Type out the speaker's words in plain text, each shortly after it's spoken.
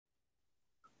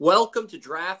Welcome to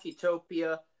Draft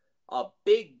Utopia, a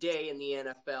big day in the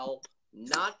NFL.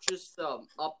 Not just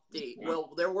update.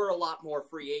 Well, there were a lot more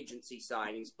free agency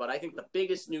signings, but I think the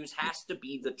biggest news has to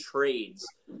be the trades.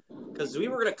 Because we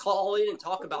were going to call in and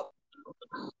talk about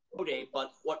today,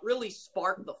 but what really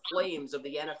sparked the flames of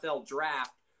the NFL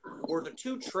draft were the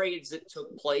two trades that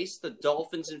took place. The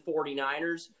Dolphins and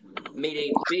 49ers made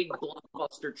a big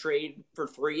blockbuster trade for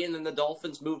 3, and then the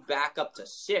Dolphins moved back up to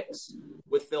 6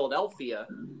 with Philadelphia.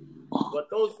 But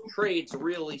those trades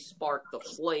really sparked the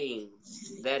flame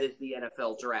that is the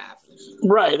NFL draft.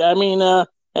 Right. I mean,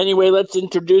 anyway, let's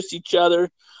introduce each other.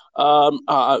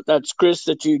 That's Chris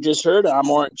that you just heard.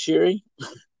 I'm Orange Sherry.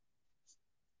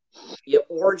 Yep,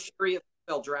 Orange Sherry of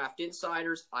NFL Draft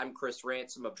Insiders. I'm Chris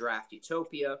Ransom of Draft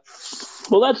Utopia.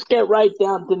 Well, let's get right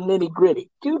down to nitty-gritty.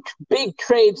 Two big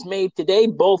trades made today,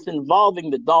 both involving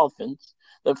the Dolphins.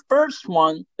 The first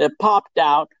one that popped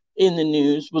out in the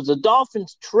news was the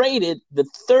Dolphins traded the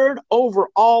 3rd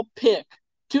overall pick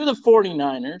to the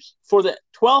 49ers for the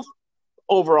 12th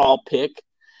overall pick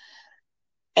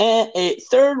and a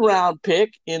 3rd round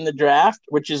pick in the draft,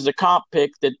 which is the comp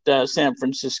pick that San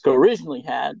Francisco originally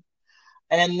had,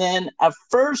 and then a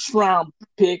 1st round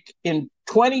pick in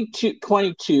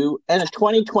 2022 and a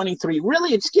 2023.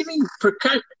 Really, it's giving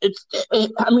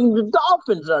the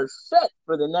Dolphins are set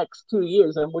for the next 2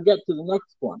 years, and we'll get to the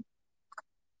next one.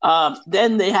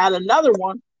 Then they had another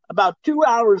one about 2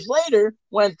 hours later,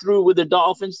 went through with the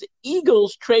Dolphins. The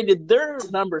Eagles traded their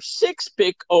number 6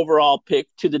 overall pick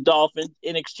to the Dolphins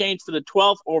in exchange for the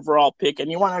 12th overall pick. And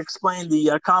you want to explain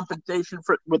the compensation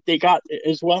for what they got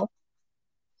as well?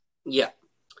 Yeah.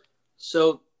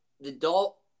 So the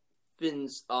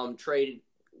Dolphins traded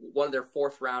one of their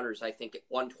 4th rounders, I think, at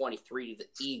 123 to the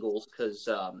Eagles because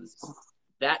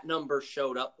that number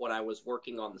showed up when I was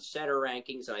working on the center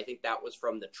rankings, and I think that was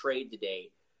from the trade today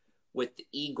with the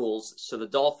Eagles. So the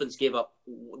Dolphins gave up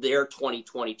their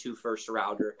 2022 first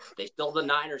rounder. They still the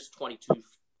Niners 22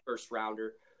 first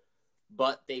rounder,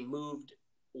 but they moved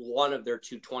one of their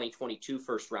 2 2022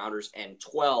 first rounders and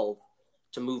 12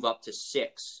 to move up to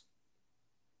 6.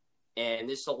 And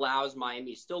this allows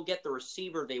Miami to still get the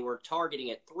receiver they were targeting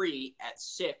at 3 at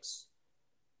 6.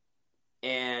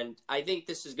 And I think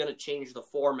this is going to change the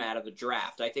format of the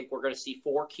draft. I think we're going to see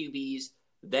 4 QBs,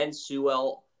 then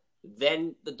Sewell,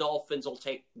 then the Dolphins will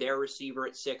take their receiver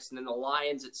at 6, and then the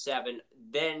Lions at 7.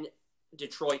 Then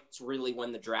Detroit's really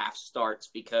when the draft starts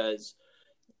because,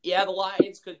 yeah, the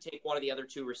Lions could take one of the other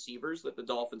 2 receivers that the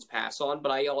Dolphins pass on,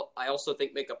 but I also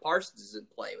think Micah Parsons is in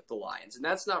play with the Lions, and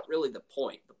that's not really the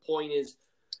point. The point is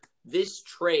this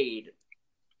trade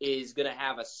is going to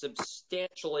have a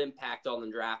substantial impact on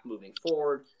the draft moving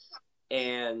forward,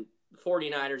 and the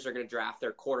 49ers are going to draft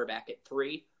their quarterback at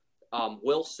 3.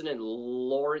 Wilson and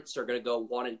Lawrence are going to go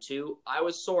 1 and 2. I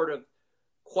was sort of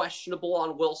questionable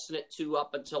on Wilson at 2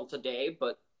 up until today,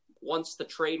 but once the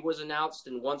trade was announced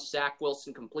and once Zach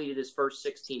Wilson completed his first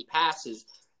 16 passes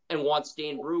and once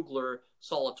Dan Brugler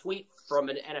saw a tweet from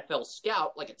an NFL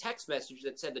scout, like a text message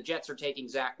that said the Jets are taking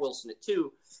Zach Wilson at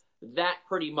 2, that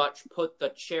pretty much put the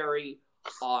cherry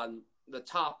on the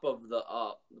top of the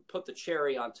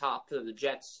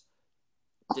Jets'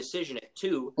 decision at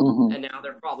 2, and now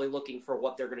they're probably looking for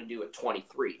what they're going to do at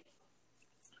 23.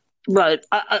 Right.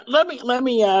 Let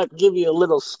me give you a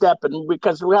little step, and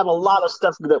because we have a lot of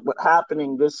stuff that was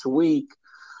happening this week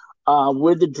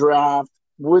with the draft,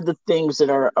 with the things that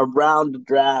are around the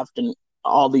draft, and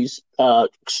all these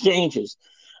exchanges.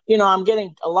 I'm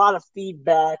getting a lot of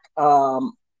feedback.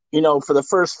 For the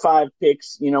first 5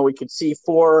 picks, we could see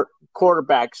 4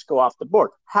 quarterbacks go off the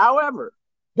board. However,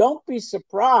 don't be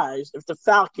surprised if the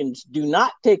Falcons do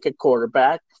not take a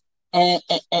quarterback and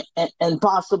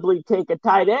possibly take a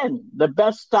tight end, the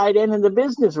best tight end in the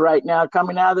business right now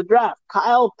coming out of the draft,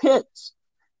 Kyle Pitts.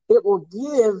 It will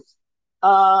give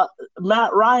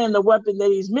Matt Ryan the weapon that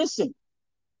he's missing.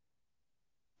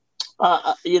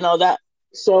 That.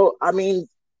 So, I mean,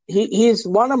 he's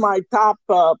one of my top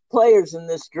players in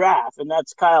this draft, and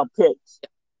that's Kyle Pitts.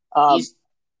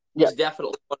 He's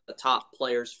definitely one of the top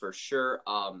players for sure.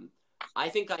 I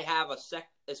think I have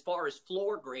as far as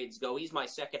floor grades go, he's my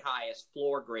 2nd highest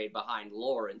floor grade behind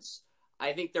Lawrence.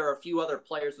 I think there are a few other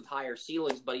players with higher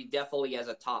ceilings, but he definitely has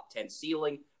a top 10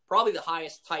 ceiling. Probably the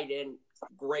highest tight end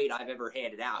grade I've ever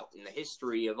handed out in the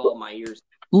history of all my years.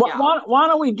 Why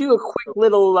don't we do a quick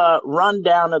little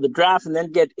rundown of the draft and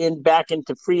then get back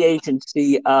into free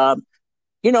agency? As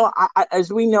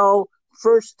we know,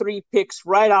 first 3 picks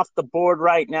right off the board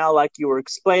right now, like you were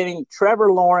explaining: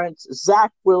 Trevor Lawrence,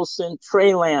 Zach Wilson,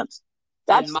 Trey Lance.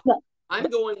 I'm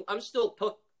still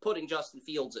putting Justin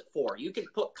Fields at 4. You can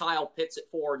put Kyle Pitts at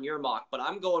 4 in your mock, but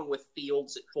I'm going with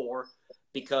Fields at 4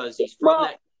 because he's from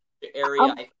that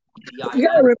area. You got to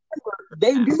remember,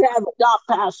 they do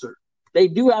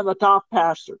have a top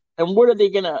passer. And what are they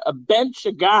going to bench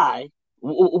a guy?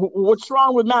 What's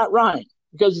wrong with Matt Ryan?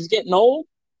 Because he's getting old?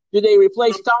 Did they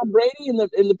replace Tom Brady in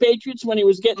the Patriots when he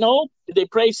was getting old? Did they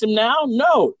place him now?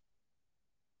 No.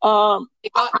 They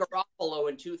got Garoppolo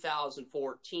in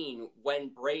 2014 when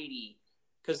Brady,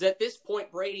 because at this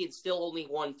point Brady had still only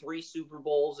won 3 Super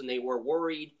Bowls, and they were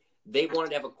worried. They wanted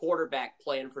to have a quarterback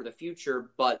plan for the future,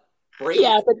 but Brady.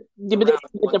 Yeah, but they get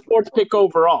the 4th pick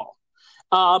overall.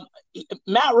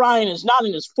 Matt Ryan is not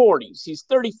in his 40s. He's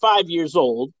 35 years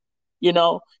old. You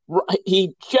know,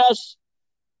 he just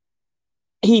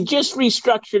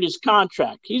restructured his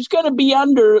contract. He's going to be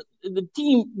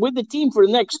with the team for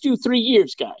the next 2-3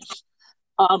 years, guys.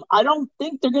 I don't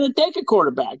think they're going to take a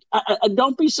quarterback. I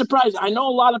don't be surprised. I know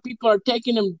a lot of people are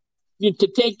taking him to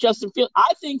take Justin Fields.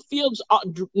 I think Fields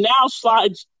now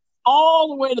slides all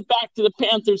the way back to the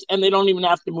Panthers, and they don't even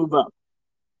have to move up.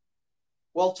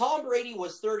 Well, Tom Brady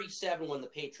was 37 when the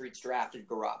Patriots drafted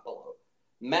Garoppolo.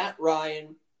 Matt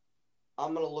Ryan,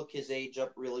 I'm going to look his age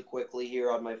up really quickly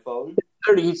here on my phone.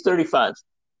 He's 35.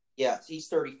 Yes, he's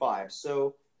 35.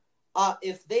 So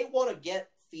if they want to get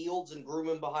Fields and groom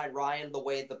him behind Ryan the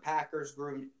way the Packers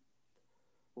groomed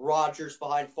Rodgers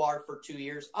behind Favre for 2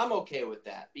 years, I'm okay with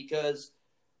that because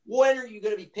when are you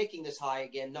going to be picking this high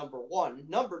again, number one?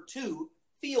 Number two,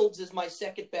 Fields is my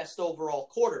second best overall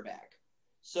quarterback.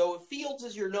 So if Fields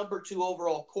is your number 2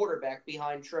 overall quarterback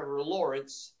behind Trevor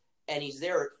Lawrence and he's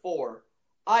there at 4,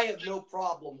 I have no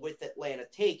problem with Atlanta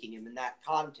taking him in that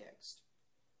context.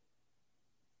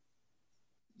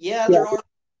 Yeah, there are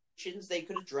options they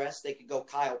could address. They could go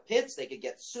Kyle Pitts. They could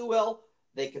get Sewell.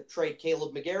 They could trade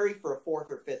Caleb McGarry for a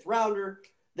 4th or 5th rounder.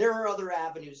 There are other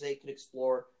avenues they could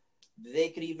explore. They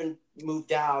could even move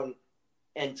down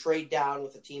and trade down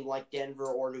with a team like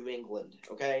Denver or New England,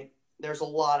 okay? There's a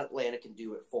lot Atlanta can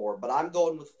do it for, but I'm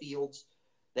going with Fields.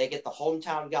 They get the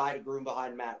hometown guy to groom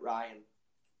behind Matt Ryan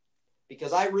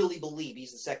because I really believe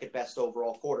he's the second best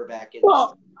overall quarterback.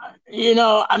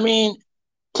 I mean,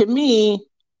 to me,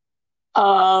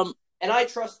 and I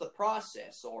trust the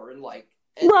process, Oren. Right.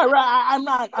 I'm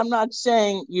not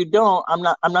saying you don't. I'm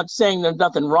not saying there's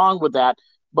nothing wrong with that.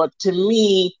 But to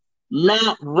me,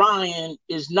 Matt Ryan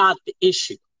is not the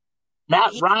issue.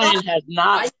 Ryan has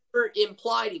not. I never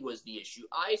implied he was the issue.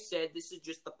 I said this is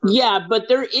just the person. Yeah, but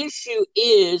their issue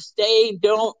is they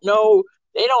don't know.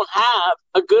 They don't have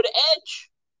a good edge.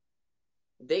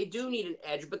 They do need an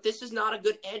edge, but this is not a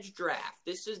good edge draft.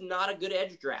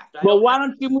 Why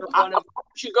don't you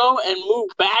go and move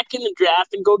back in the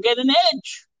draft and go get an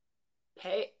edge?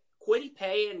 Kwity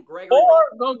Paye and Gregory.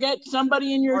 Or go get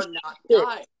somebody in your are not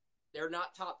guys. They're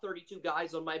not top 32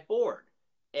 guys on my board.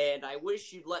 And I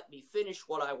wish you'd let me finish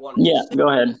what I wanted to say. Yeah, go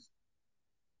ahead.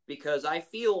 Because I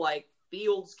feel like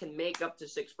Fields can make up to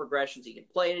 6 progressions. He can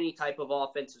play in any type of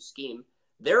offensive scheme.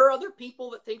 There are other people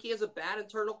that think he has a bad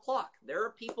internal clock. There are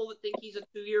people that think he's a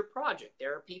 2-year project.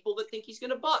 There are people that think he's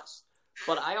going to bust.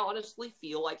 But I honestly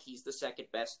feel like he's the second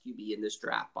best QB in this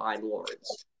draft behind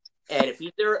Lawrence. And if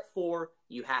he's there at 4,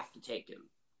 you have to take him.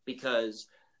 Because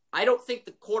I don't think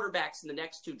the quarterbacks in the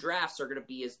next 2 drafts are going to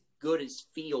be as good as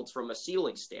Fields from a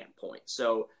ceiling standpoint.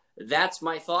 So that's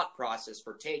my thought process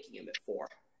for taking him at 4.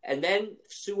 And then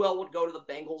Sewell would go to the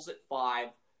Bengals at 5.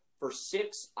 For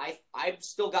 6, I've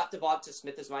still got Devonta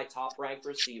Smith as my top-ranked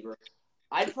receiver.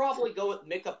 I'd probably go with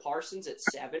Micah Parsons at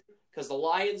 7 because the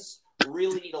Lions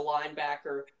really need a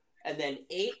linebacker. And then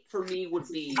 8 for me would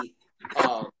be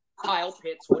Kyle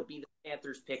Pitts would be the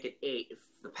Panthers' pick at 8 if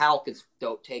the Falcons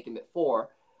don't take him at 4.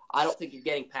 I don't think you're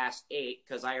getting past 8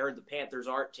 because I heard the Panthers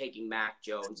aren't taking Mac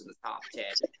Jones in the top 10.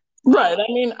 Right. I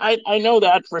mean, I know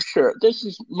that for sure. This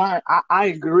is I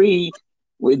agree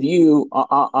with you.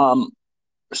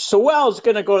 Sewell's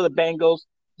going to go to the Bengals.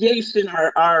 Jason,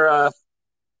 our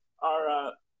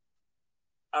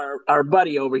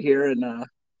buddy over here, and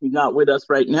he's not with us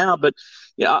right now, but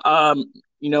yeah,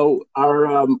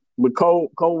 our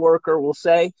co-worker will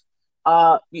say,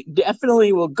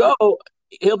 definitely will go.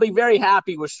 He'll be very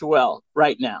happy with Sewell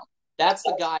right now. That's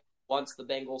the guy who wants the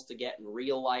Bengals to get in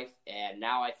real life, and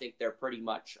now I think they're pretty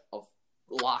much a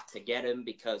lock to get him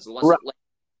because unless it left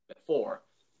before.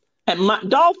 And my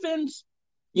Dolphins.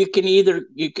 You can either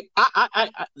the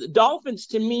Dolphins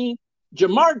to me,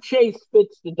 Jamar Chase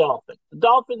fits the Dolphins. The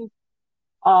Dolphins,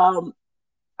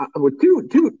 with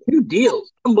two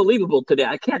deals, unbelievable today.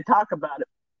 I can't talk about it.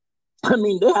 I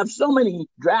mean, they have so many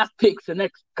draft picks the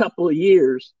next couple of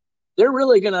years. They're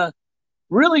really gonna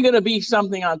really going to be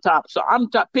something on top. So I'm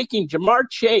picking Ja'Marr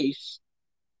Chase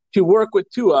to work with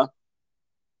Tua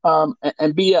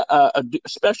and be a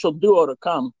special duo to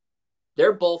come.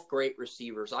 They're both great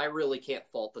receivers. I really can't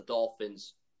fault the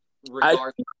Dolphins,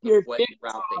 regardless of what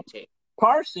route they take.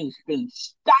 Parsons been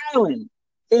styling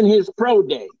in his pro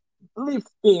day,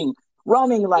 lifting,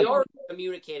 running like. He already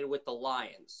communicated with the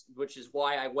Lions, which is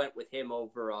why I went with him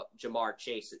over Ja'Marr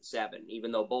Chase at 7,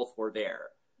 even though both were there.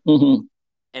 Mm-hmm.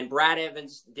 And Brad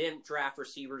Evans didn't draft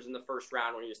receivers in the first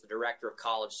round when he was the director of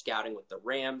college scouting with the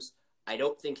Rams. I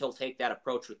don't think he'll take that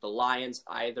approach with the Lions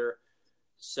either.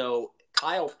 So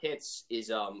Kyle Pitts is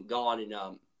gone in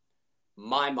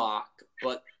my mock,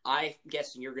 but I'm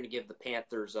guessing you're going to give the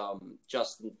Panthers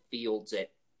Justin Fields at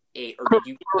 8, or did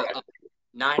you give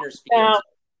Niners Fields at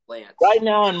Lance? Right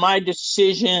now, in my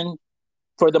decision,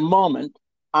 for the moment,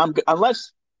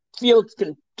 unless Fields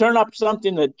can turn up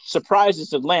something that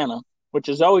surprises Atlanta, which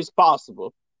is always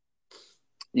possible.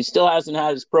 He still hasn't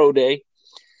had his pro day.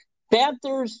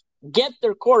 Panthers get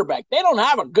their quarterback. They don't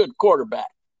have a good quarterback.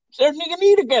 So they're going to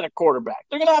need to get a quarterback.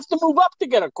 They're going to have to move up to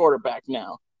get a quarterback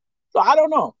now. So I don't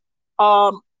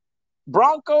know.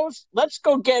 Broncos, let's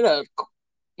go get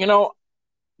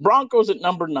Broncos at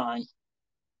number 9.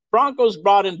 Broncos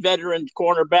brought in veteran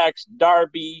cornerbacks,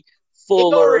 Darby,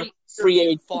 Fuller, free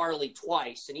agent Farley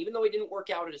twice. And even though he didn't work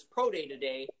out at his pro day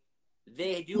today,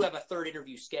 they do have a third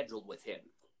interview scheduled with him,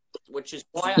 which is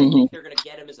why I think they're going to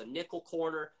get him as a nickel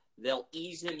corner. They'll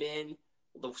ease him in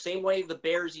the same way the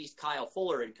Bears eased Kyle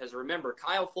Fuller in, because remember,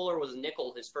 Kyle Fuller was a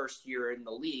nickel his first year in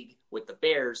the league with the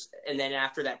Bears, and then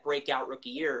after that breakout rookie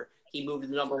year, he moved to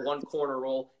the number 1 corner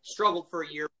role, struggled for a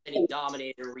year, and he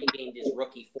dominated and regained his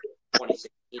rookie form in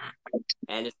 2016.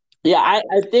 And I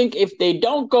think if they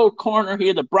don't go corner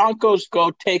here, the Broncos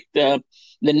go take the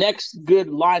next good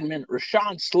lineman,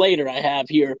 Rashawn Slater, I have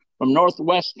here from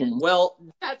Northwestern. Well,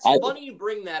 that's funny you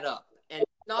bring that up. And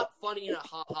not funny in a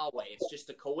ha-ha way. It's just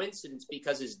a coincidence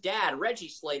because his dad, Reggie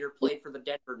Slater, played for the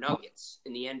Denver Nuggets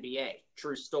in the NBA.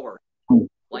 True story.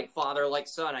 Like father, like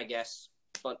son, I guess.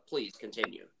 But please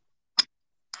continue.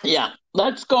 Yeah,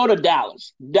 let's go to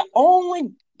Dallas. The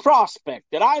only prospect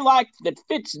that I like that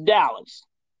fits Dallas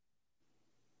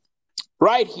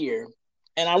right here,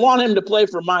 and I want him to play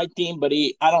for my team, but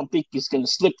I don't think he's going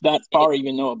to slip that far,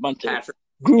 even though a bunch of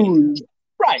gurus.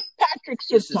 Right, Patrick.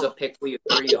 This is a pick we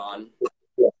agree on.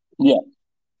 Yeah.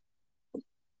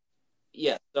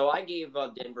 Yeah, so I gave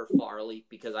Denver Farley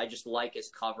because I just like his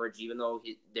coverage, even though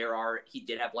he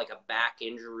did have like a back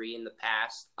injury in the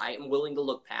past. I am willing to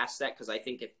look past that because I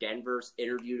think if Denver's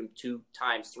interviewed him 2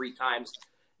 times, 3 times,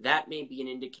 that may be an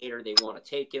indicator they want to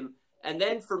take him. And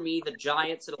then for me, the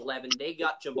Giants at 11, they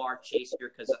got Ja'Marr Chase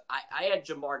here because I had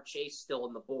Ja'Marr Chase still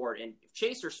on the board. And if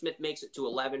Chase or Smith makes it to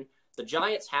 11, the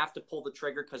Giants have to pull the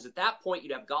trigger because at that point,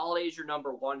 you'd have Golladay as your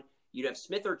number 1. You'd have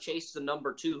Smith or Chase as the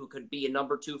number 2 who could be a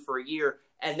number 2 for a year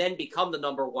and then become the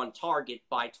number 1 target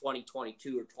by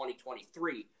 2022 or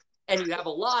 2023. And you have a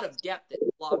lot of depth at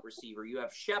slot receiver. You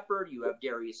have Shepard. You have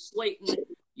Darius Slayton.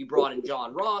 You brought in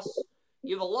John Ross.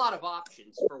 You have a lot of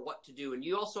options for what to do. And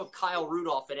you also have Kyle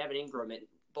Rudolph and Evan Ingram,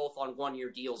 both on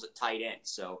 1-year deals at tight end.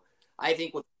 So I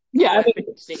think with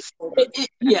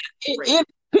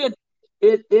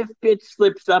if Pitts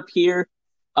slips up here,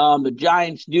 the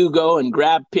Giants do go and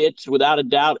grab Pitts without a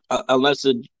doubt, unless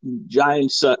the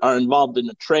Giants are involved in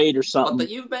a trade or something. But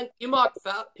you mocked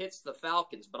Pitts to the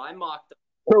Falcons, but I mocked.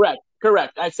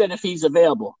 Correct. I said if he's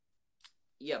available.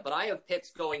 Yeah, but I have Pitts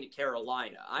going to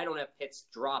Carolina. I don't have Pitts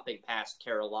dropping past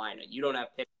Carolina. You don't have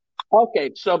Pitts.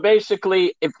 Okay, so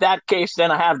basically, if that case,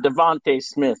 then I have Devontae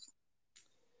Smith.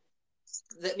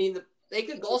 I mean, they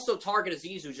could also target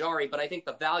Azeez Ujulari, but I think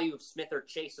the value of Smith or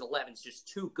Chase at 11 is just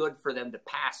too good for them to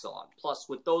pass on. Plus,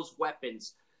 with those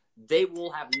weapons, they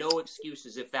will have no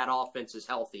excuses if that offense is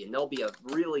healthy, and they'll be a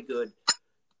really good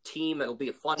team. It'll be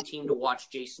a fun team to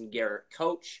watch Jason Garrett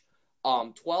coach.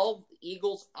 12,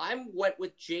 Eagles, I went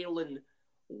with Jalen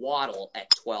Waddle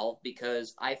at 12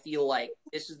 because I feel like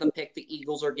this is the pick the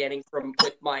Eagles are getting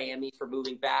with Miami for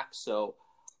moving back. So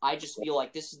I just feel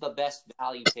like this is the best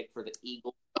value pick for the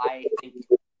Eagles. I think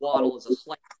Waddle is a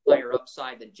slightly higher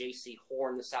upside than J.C.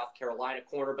 Horn, the South Carolina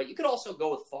corner. But you could also go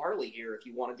with Farley here if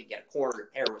you wanted to get a corner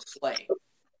to pair with Slay.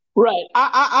 Right.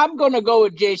 I'm going to go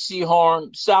with J.C.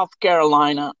 Horn, South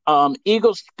Carolina.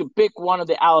 Eagles could pick one of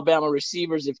the Alabama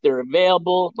receivers if they're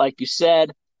available, like you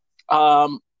said.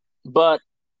 But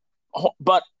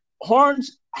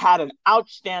Horns had an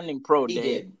outstanding pro day. He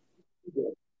did.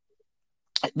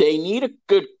 They need a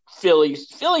good Philly.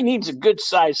 Philly needs a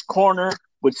good-sized corner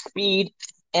with speed,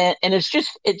 and it's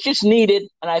just needed.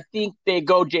 And I think they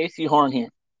go J.C. Horn here.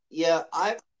 Yeah,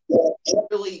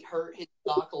 really hurt his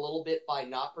stock a little bit by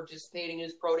not participating in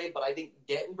his pro day, but I think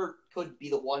Denver could be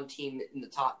the one team in the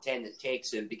top 10 that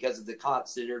takes him because of the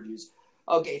constant interviews.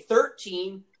 Okay,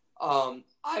 13.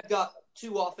 I've got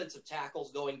two offensive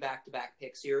tackles going back-to-back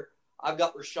picks here. I've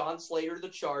got Rashawn Slater to the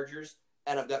Chargers,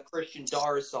 and I've got Christian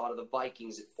Darrisaw to the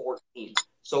Vikings at 14.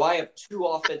 So I have two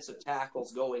offensive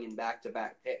tackles going in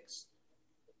back-to-back picks.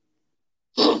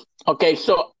 Okay,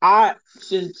 so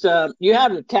since you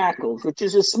have the tackles, which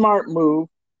is a smart move,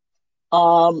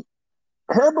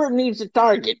 Herbert needs a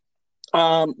target.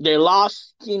 They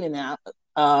lost Keenan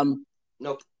Allen.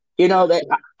 No,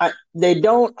 they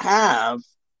don't have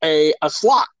a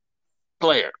slot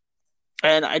player,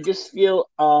 and I just feel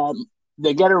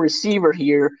they get a receiver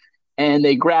here, and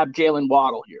they grab Jalen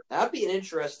Waddle here. That'd be an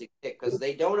interesting pick because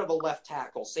they don't have a left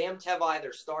tackle. Sam Tevai,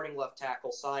 their starting left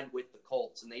tackle, signed with the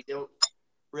Colts, and they don't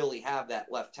really have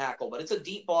that left tackle, but it's a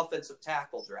deep offensive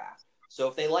tackle draft. So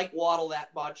if they like Waddle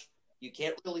that much, you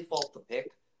can't really fault the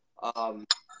pick.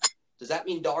 Does that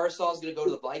mean Darrisaw is going to go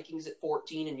to the Vikings at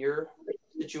 14 in your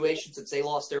situation since they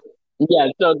lost their? Yeah,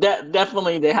 so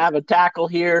definitely they have a tackle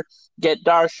here. Get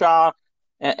Darrisaw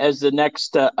as the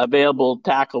next available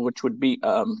tackle, which would be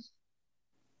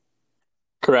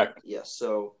correct. Yes,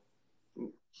 so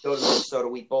go to Minnesota.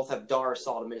 We both have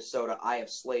Darrisaw to Minnesota. I have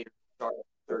Slater starting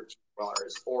 13.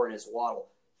 Or in his Waddle.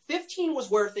 15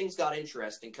 was where things got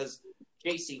interesting because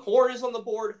J.C. Horn is on the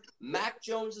board, Mac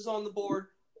Jones is on the board,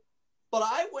 but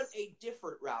I went a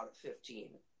different route at 15.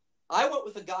 I went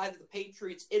with a guy that the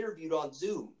Patriots interviewed on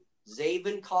Zoom,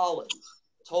 Zaven Collins,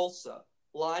 Tulsa,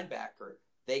 linebacker.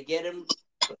 They get him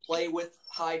to play with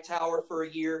Hightower for a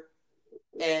year,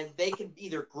 and they can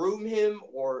either groom him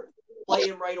or play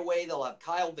him right away. They'll have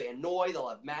Kyle Van Noy, they'll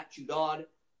have Matt Judon.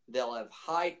 They'll have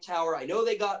Hightower. I know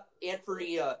they got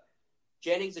Anthony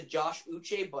Jennings and Josh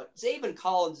Uche, but Zaven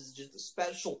Collins is just a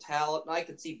special talent, and I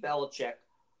could see Belichick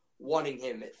wanting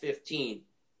him at 15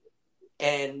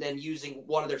 and then using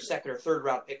one of their second or third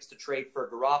round picks to trade for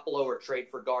Garoppolo or trade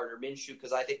for Gardner Minshew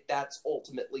because I think that's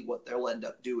ultimately what they'll end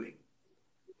up doing.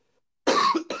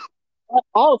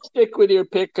 I'll stick with your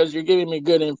pick because you're giving me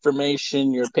good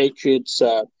information. Your Patriots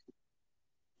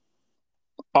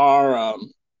are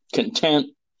content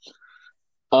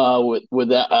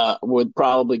with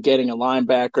probably getting a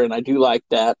linebacker, and I do like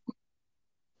that.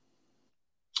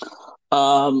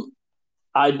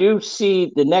 I do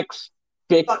see the next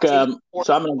pick. So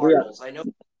I'm going to agree. I know.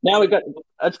 Now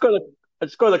let's go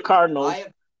to the Cardinals.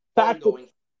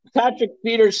 Patrick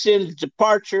Peterson's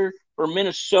departure for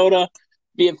Minnesota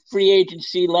via free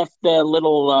agency left a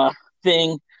little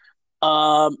thing.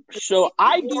 So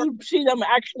I do see them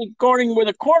actually going with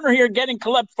a corner here, getting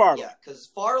Caleb Farley. Yeah, because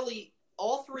Farley.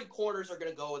 All three corners are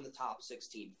going to go in the top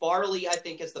 16. Farley, I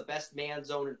think, is the best man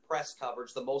zone and press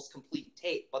coverage, the most complete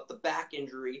tape, but the back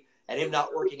injury and him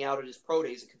not working out at his pro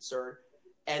day is a concern.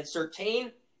 And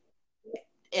Surtain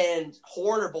and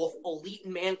Horn are both elite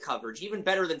in man coverage, even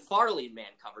better than Farley in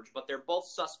man coverage, but they're both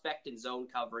suspect in zone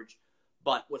coverage.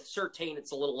 But with Surtain,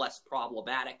 it's a little less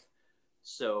problematic.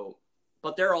 So,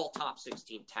 but they're all top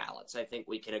 16 talents. I think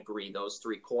we can agree those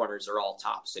three corners are all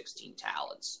top 16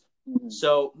 talents.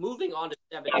 So moving on to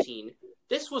 17,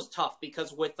 this was tough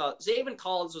because with Zaven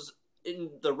Collins was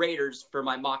in the Raiders for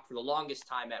my mock for the longest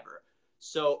time ever.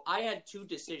 So I had two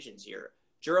decisions here.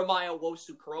 Jeremiah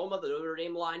Owusu-Koroma, the Notre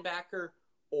Dame linebacker,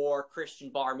 or Christian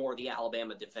Barmore, the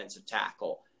Alabama defensive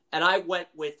tackle. And I went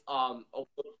with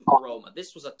Owusu-Koroma.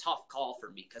 This was a tough call for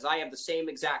me because I have the same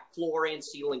exact floor and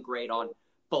ceiling grade on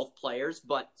both players.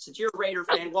 But since you're a Raider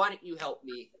fan, why don't you help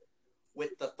me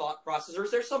with the thought process, or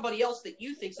is there somebody else that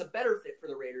you think's a better fit for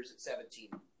the Raiders at 17?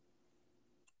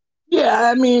 Yeah,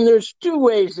 I mean, there's two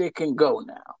ways they can go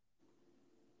now.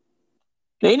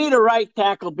 They need a right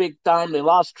tackle big time. They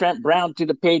lost Trent Brown to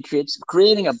the Patriots,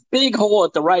 creating a big hole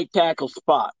at the right tackle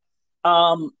spot.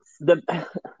 The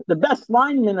best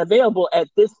lineman available at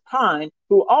this time,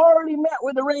 who already met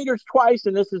with the Raiders twice,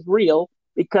 and this is real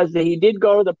because he did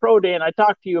go to the pro day, and I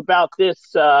talked to you about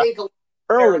this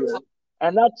earlier.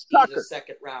 And that's Tucker. He's a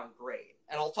second-round grade.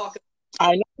 And I'll talk.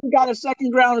 I know we got a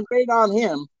second-round grade on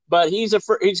him, but he's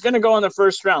going to go in the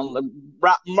first round.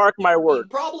 Mark my word. He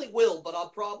probably will, but I'll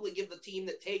probably give the team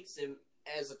that takes him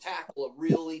as a tackle a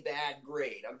really bad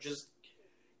grade. I'm just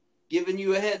giving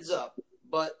you a heads up.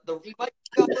 But he might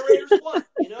got the Raiders one,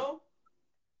 you know?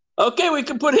 Okay, we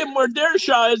can put him where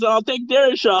Darrisaw is, and I'll take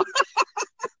Darrisaw.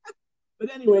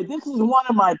 But anyway, this is one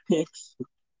of my picks.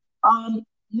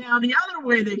 Now, the other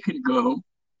way they could go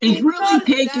is really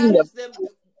taking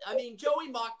Joey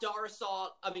mocked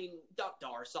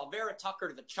Vera Tucker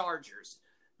to the Chargers.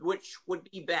 which would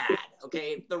be bad.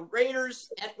 Okay, the Raiders,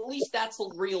 at least that's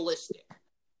realistic.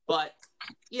 But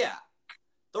yeah,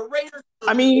 the Raiders.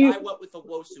 I went with the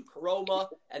Wosu Karoma,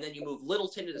 and then you move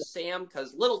Littleton to the Sam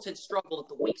because Littleton struggled at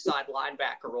the weak side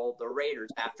linebacker role of the Raiders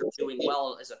after doing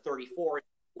well as a 34.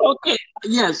 Okay,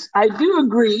 yes, I do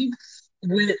agree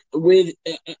with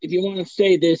if you want to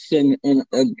say this in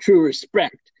true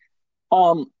respect.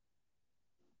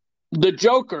 The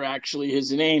Joker, actually,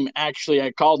 his name, actually,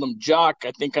 I called him Jock,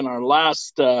 I think, on our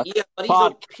last yeah, but he's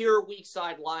a pure weak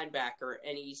side linebacker,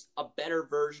 and he's a better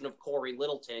version of Corey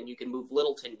Littleton. You can move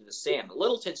Littleton to the Sam.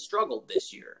 Littleton struggled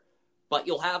this year, but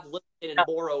you'll have Littleton and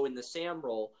Morrow in the Sam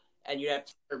role, and you'd have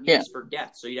Tanner Muse for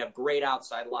depth, so you'd have great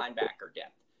outside linebacker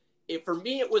depth. For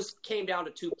me, it came down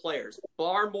to two players,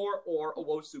 Barmore or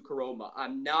Owosu Karoma.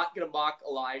 I'm not going to mock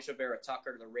Elijah Vera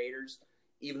Tucker to the Raiders,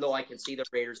 even though I can see the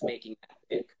Raiders making that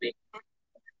pick.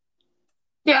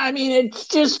 Yeah, I mean, it's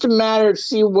just a matter of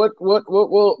see what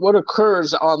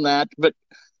occurs on that. But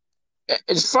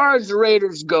as far as the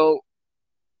Raiders go,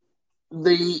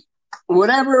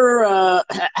 whatever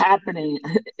happening,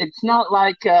 it's not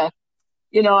like I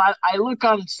look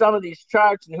on some of these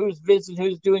charts and who's visiting,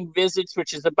 who's doing visits,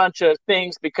 which is a bunch of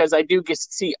things because I do get to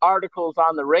see articles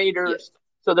on the Raiders. Yeah.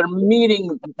 So they're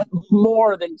meeting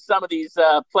more than some of these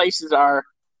places are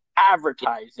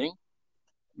advertising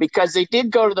because they did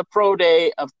go to the pro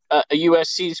day of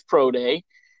USC's pro day.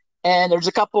 And there's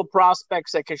a couple of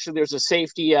prospects that there's a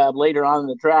safety later on in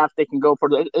the draft they can go for.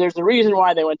 There's a reason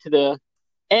why they went to the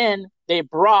end. They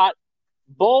brought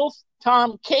both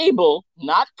Tom Cable,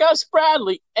 not Gus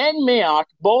Bradley, and Mayock,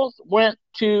 both went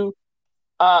to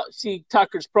see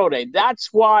Tucker's pro day. That's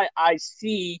why I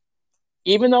see,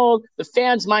 even though the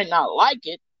fans might not like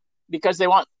it because they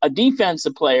want a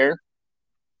defensive player,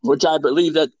 which I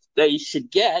believe that they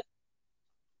should get,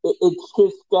 it's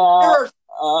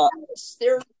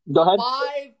just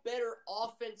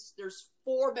there's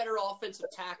four better offensive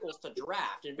tackles to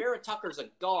draft, and Vera Tucker's a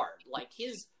guard. Like,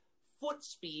 his foot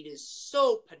speed is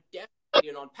so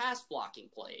pedestrian on pass blocking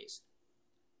plays.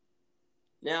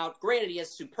 Now, granted, he has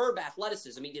superb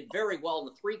athleticism. He did very well in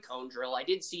the 3-cone drill. I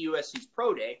did see USC's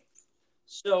pro day.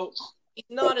 So he's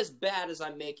not as bad as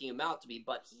I'm making him out to be,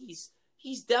 but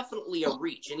he's definitely a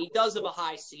reach, and he does have a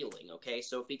high ceiling, okay?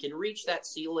 So if he can reach that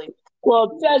ceiling.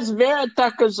 Well, it says Vera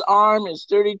Tucker's arm is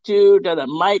 32, that it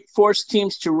might force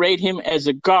teams to rate him as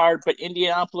a guard, but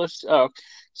Indianapolis,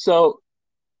 so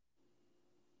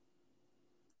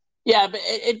yeah, but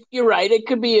you're right. It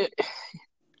could be.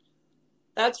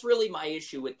 That's really my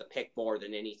issue with the pick more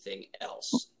than anything else,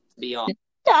 to be honest.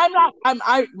 Yeah,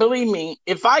 I believe me,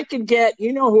 if I could get,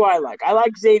 who I like. I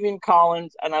like Xavier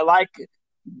Collins, and I like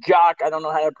Jock. I don't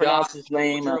know how to pronounce his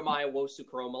name. Jeremiah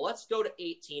Wosu-Karoma. Let's go to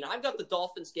 18. I've got the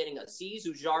Dolphins getting Azeez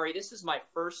Ujulari. This is my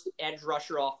first edge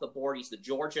rusher off the board. He's the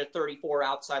Georgia 34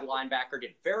 outside linebacker.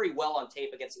 Did very well on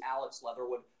tape against Alex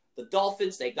Leatherwood. The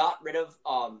Dolphins, they got rid of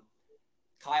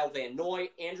Kyle Van Noy.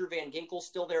 Andrew Van Ginkel's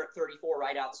still there at 34,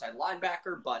 right outside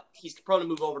linebacker, but he's prone to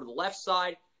move over to the left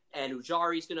side, and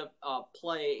Ujulari's going to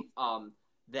play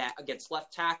that against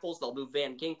left tackles. They'll move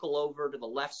Van Ginkel over to the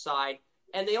left side,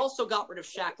 and they also got rid of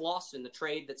Shaq Lawson, the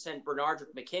trade that sent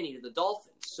Bernardrick McKinney to the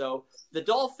Dolphins. So the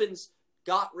Dolphins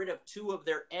got rid of two of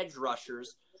their edge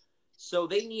rushers, so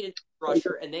they need an edge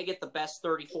rusher, and they get the best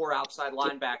 34 outside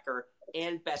linebacker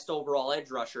and best overall edge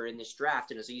rusher in this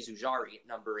draft in Azeez Ujulari at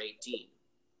number 18.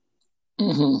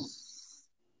 Mm-hmm.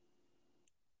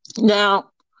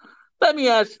 Now, let me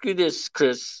ask you this,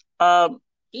 Chris.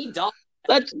 He does.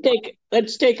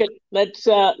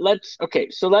 Okay,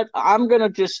 so I'm going to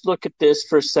just look at this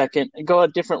for a second and go a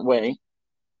different way.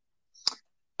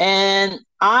 And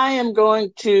I am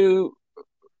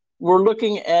we're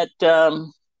looking at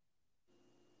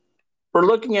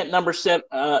number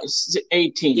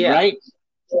 18, right?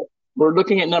 We're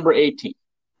looking at number 18.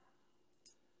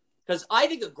 Because I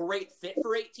think a great fit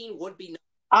for 18 would be.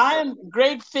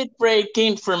 Great fit for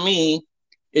 18 for me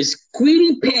is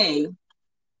Kwity Paye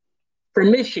for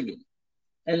Michigan.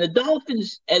 And the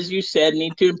Dolphins, as you said,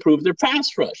 need to improve their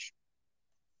pass rush.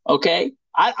 Okay?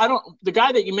 The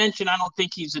guy that you mentioned, I don't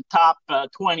think he's a top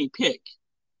 20 pick.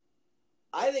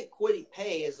 I think Kwity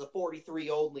Paye is a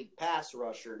 43 only pass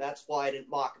rusher. That's why I didn't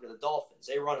mock him to the Dolphins.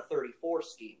 They run a 34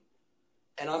 scheme.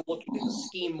 And I'm looking at the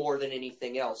scheme more than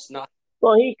anything else, not.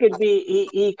 Well, he could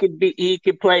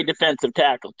play defensive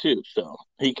tackle too, so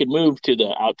he could move to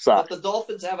the outside. But the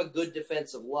Dolphins have a good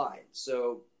defensive line,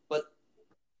 so. But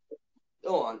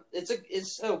go on, it's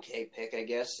okay pick, I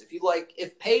guess.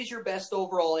 If Paye's your best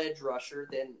overall edge rusher,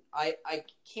 then I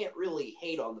can't really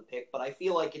hate on the pick, but I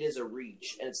feel like it is a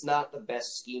reach, and it's not the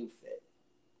best scheme fit.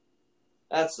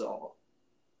 That's all.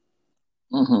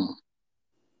 Mm-hmm.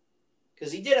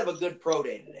 Because he did have a good pro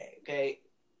day today, okay?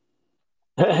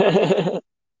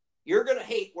 You're going to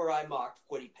hate where I mocked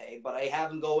Kwity Paye, but I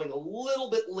have him going a little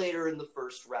bit later in the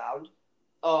first round.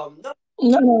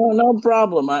 No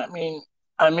problem. I mean,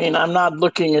 I'm not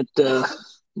looking at the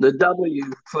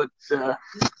W for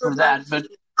that, but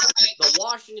the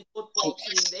Washington football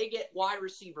team, they get wide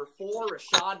receiver 4,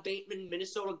 Rashad Bateman,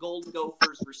 Minnesota Golden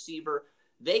Gophers receiver.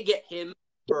 They get him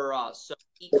for so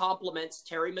he complements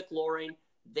Terry McLaurin.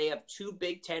 They have 2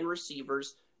 Big Ten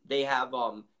receivers. They have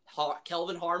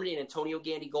Kelvin Harmon and Antonio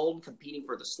Gandy Golden competing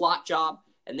for the slot job,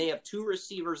 and they have 2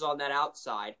 receivers on that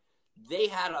outside. They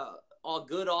had a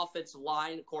good offensive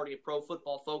line according to Pro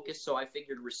Football Focus, so I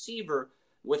figured receiver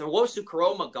with Owusu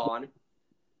Koroma gone.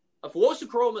 If Owusu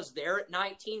Koroma's there at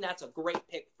 19, that's a great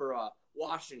pick for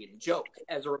Washington. Joke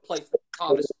as a replacement for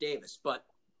Thomas Davis, but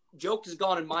Joke is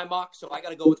gone in my mock, so I got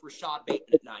to go with Rashad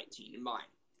Bateman at 19 in mine.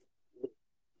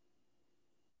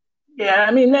 Yeah,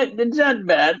 I mean that's not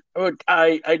bad.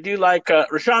 I do like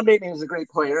Rashad Bateman is a great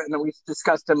player, and we've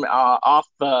discussed him off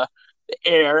the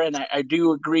air, and I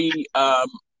do agree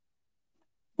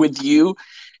with you.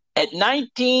 At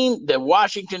 19, the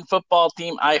Washington football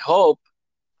team, I hope.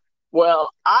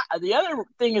 Well, the other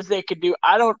thing is they could do.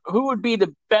 Who would be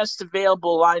the best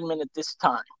available lineman at this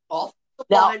time?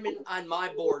 The lineman on my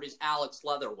board is Alex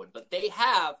Leatherwood, but they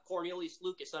have Cornelius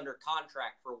Lucas under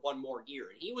contract for 1 more year,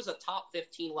 and he was a top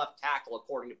 15 left tackle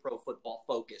according to Pro Football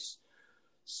Focus.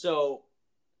 So,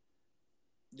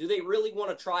 do they really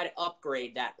want to try to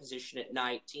upgrade that position at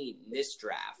 19 in this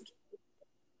draft?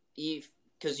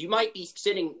 Because you might be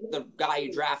sitting the guy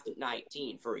you drafted at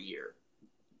 19 for a year.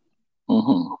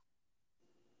 Mm-hmm.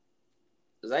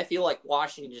 Because I feel like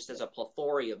Washington just has a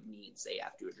plethora of needs they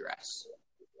have to address.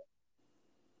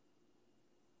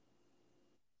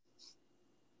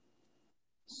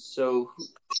 So,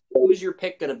 who's your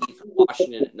pick going to be for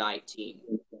Washington at 19?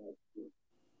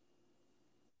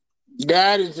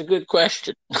 That is a good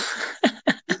question. You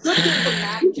could go for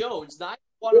Mac Jones. Not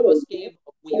one of us gave.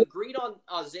 We agreed on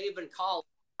Zaven Collins.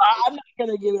 I'm not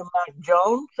going to give him Mac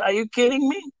Jones. Are you kidding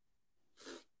me?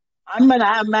 I'm going to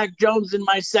have Mac Jones in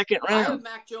my second round. I have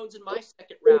Mac Jones in my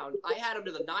second round. I had him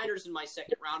to the Niners in my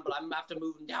second round, but I'm going to have to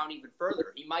move him down even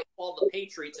further. He might fall to the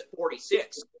Patriots at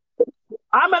 46.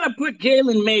 I'm going to put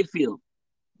Jalen Mayfield.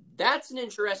 That's an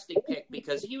interesting pick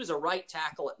because he was a right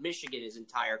tackle at Michigan his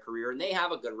entire career, and they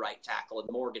have a good right tackle in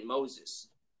Morgan Moses.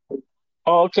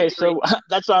 Oh, okay, so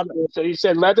that's on. So you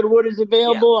said Leatherwood is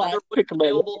available. Yeah, Leatherwood is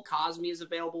available. Cosme is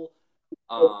available.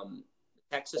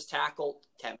 Texas tackle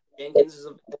Kevin Jenkins is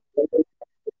available.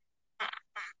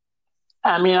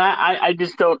 I mean, I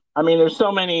just don't. I mean, there's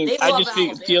so many. They I love just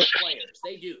Alabama feel players.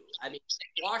 They do. I mean,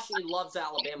 Washington loves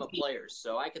Alabama players,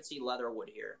 so I could see Leatherwood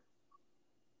here.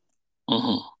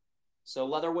 Mm-hmm. So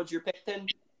Leatherwood's your pick then?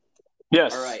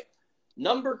 Yes. All right.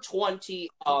 Number 20.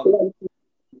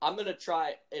 I'm going to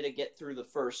try to get through the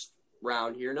first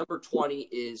round here. Number 20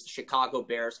 is Chicago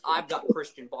Bears. I've got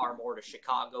Christian Barmore to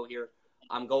Chicago here.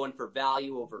 I'm going for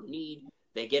value over need.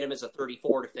 They get him as a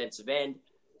 34 defensive end,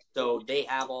 so they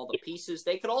have all the pieces.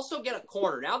 They could also get a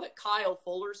corner. Now that Kyle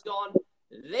Fuller's gone,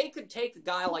 they could take a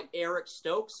guy like Eric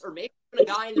Stokes or maybe even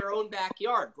a guy in their own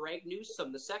backyard, Greg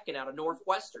Newsome, the second out of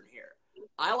Northwestern here.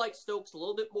 I like Stokes a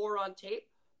little bit more on tape,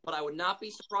 but I would not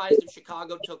be surprised if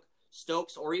Chicago took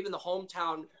Stokes or even the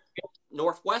hometown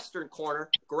Northwestern corner,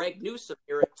 Greg Newsome,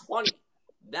 here at 20.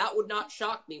 That would not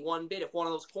shock me one bit if one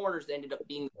of those corners ended up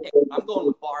being the pick. I'm going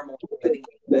with Barmore. I think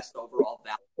he's the best overall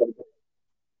value.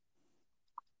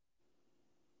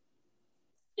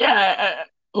 Yeah,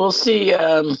 we'll see.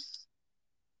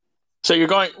 So you're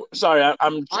going. Sorry,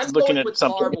 I'm looking at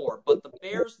something. I'm going with Barmore, but the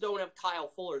Bears don't have Kyle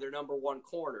Fuller, their number 1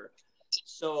 corner.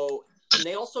 So, and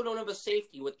they also don't have a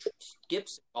safety with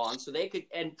Gibson on, so they could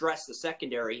address the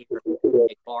secondary here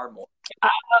with Barmore.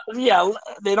 Yeah,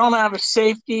 they don't have a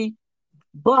safety,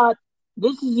 but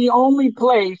this is the only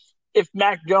place if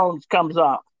Mac Jones comes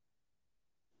up.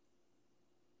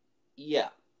 Yeah,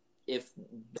 if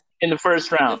in the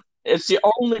first round. It's the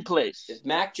only place. If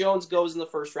Mac Jones goes in the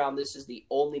first round, this is the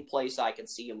only place I can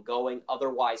see him going.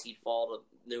 Otherwise, he'd fall to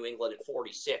New England at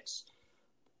 46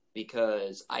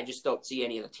 because I just don't see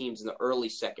any of the teams in the early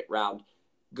second round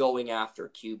going after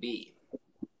QB.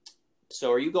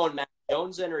 So are you going Mac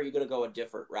Jones in, or are you going to go a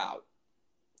different route?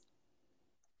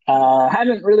 I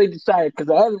haven't really decided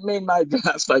because I haven't made my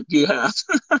draft like you have.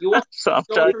 You want to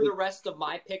go through the rest of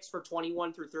my picks for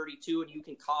 21 through 32, and you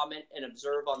can comment and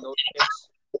observe on those picks?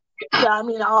 Yeah, I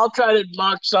mean, I'll try to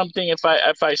mark something if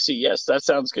I see. Yes, that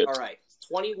sounds good. All right.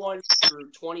 21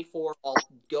 through 24, I'll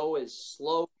go as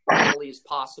slowly as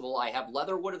possible. I have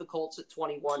Leatherwood of the Colts at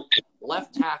 21,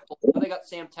 Left tackle, they got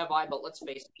Sam Tevai, but let's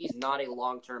face it, he's not a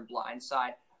long-term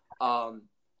blindside.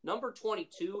 Number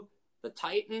 22, the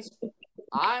Titans.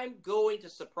 I'm going to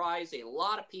surprise a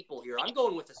lot of people here. I'm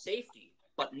going with a safety,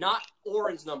 but not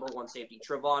Oran's number one safety,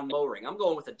 Trevon Moehrig. I'm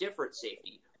going with a different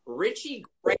safety, Richie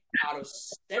Grant out of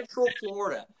Central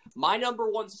Florida. My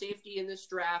number one safety in this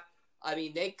draft. I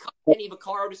mean, they cut Kenny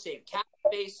Vaccaro to save cap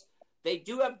space. They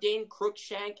do have Dane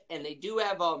Cruikshank, and they do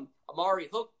have Amani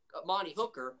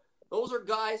Hooker. Those are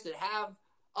guys that have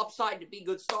upside to be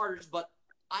good starters, but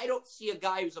I don't see a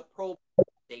guy who's a Pro Bowl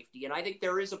safety, and I think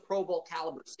there is a Pro Bowl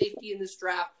caliber safety in this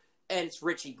draft, and it's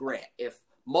Richie Grant. If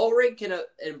Moehrig can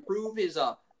improve his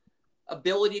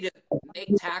ability to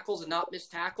make tackles and not miss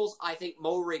tackles, I think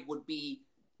Moehrig would be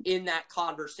in that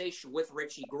conversation with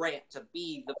Richie Grant to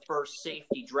be the first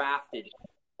safety drafted.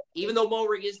 Even though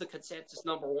Moehrig is the consensus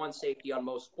number one safety on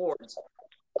most boards,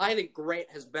 I think Grant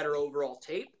has better overall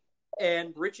tape.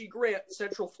 And Richie Grant,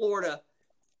 Central Florida,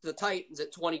 the Titans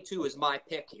at 22 is my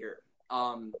pick here.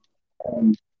 I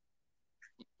want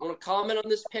to comment on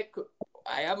this pick.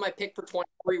 I have my pick for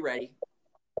 23 ready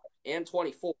and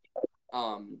 24.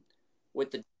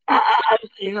 With the I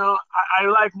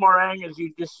like Moehrig, as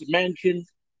you just mentioned.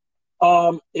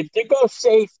 If they go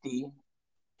safety,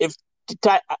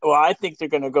 I think they're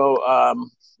going to go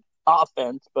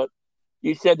offense, but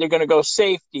you said they're going to go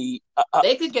safety.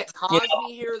 They could get Cosmi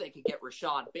here. They could get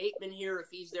Rashad Bateman here if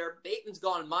he's there. Bateman's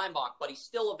gone in my mock, but he's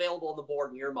still available on the board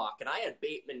in your mock. And I had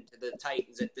Bateman to the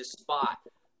Titans at this spot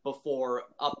before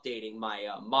updating my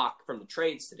mock from the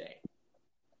trades today.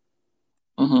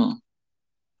 Mm-hmm.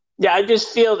 Yeah, I just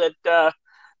feel that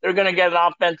they're going to get an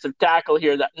offensive tackle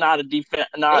here, that not a defensive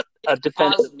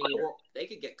player. They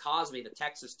could get Cosmi, the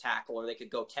Texas tackle, or they could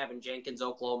go Tevin Jenkins,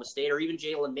 Oklahoma State, or even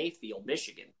Jalen Mayfield,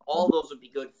 Michigan. All those would be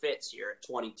good fits here at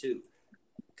 22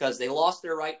 because they lost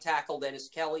their right tackle, Dennis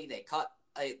Kelly.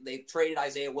 They traded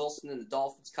Isaiah Wilson, and the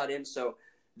Dolphins cut him, so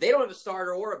they don't have a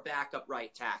starter or a backup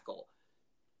right tackle.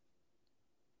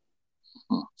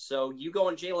 So you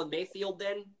going Jalen Mayfield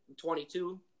then,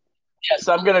 22? Yes,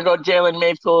 I'm going to go Jalen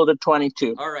Mayfield at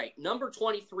 22. All right, number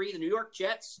 23, the New York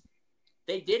Jets.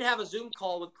 They did have a Zoom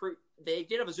call with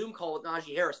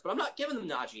Najee Harris, but I'm not giving them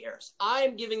Najee Harris.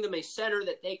 I'm giving them a center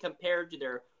that they compared to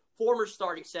their former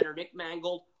starting center, Nick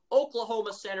Mangold,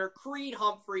 Oklahoma center, Creed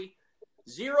Humphrey.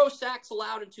 0 sacks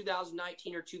allowed in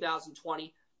 2019 or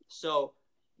 2020. So,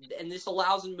 and this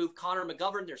allows them to move Connor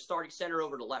McGovern, their starting center,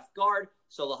 over to left guard.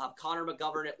 So they'll have Connor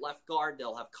McGovern at left guard.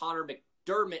 They'll have Connor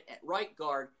McDermott at right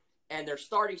guard. And their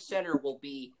starting center will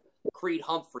be Creed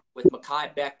Humphrey with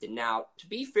Mekhi Becton. Now, to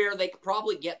be fair, they could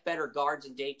probably get better guards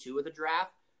in day 2 of the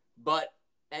draft. But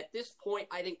at this point,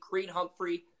 I think Creed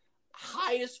Humphrey,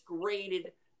 highest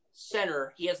graded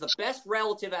center. He has the best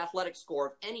relative athletic score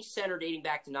of any center dating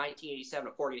back to 1987,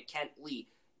 according to Kent Lee,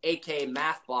 a.k.a.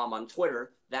 MathBomb on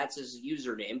Twitter. That's his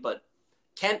username. But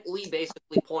Kent Lee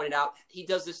basically pointed out he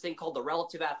does this thing called the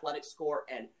relative athletic score,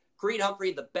 and Creed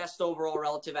Humphrey, the best overall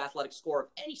relative athletic score of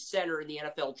any center in the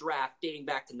NFL draft dating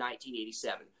back to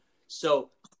 1987. So,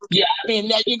 yeah, I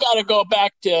mean, you got to go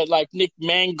back to like Nick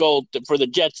Mangold for the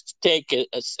Jets to take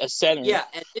a center. Yeah,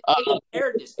 and they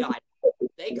compared this guy.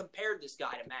 They compared this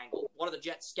guy to Mangold, one of the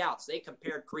Jets scouts. They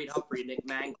compared Creed Humphrey to Nick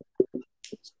Mangold.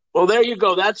 Well, there you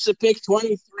go. That's the pick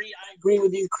 23. I agree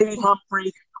with you. Creed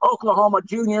Humphrey, Oklahoma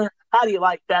Junior. How do you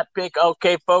like that pick?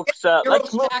 Okay, folks,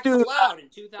 let's move to allowed in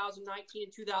 2019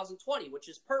 and 2020, which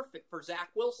is perfect for Zach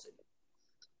Wilson.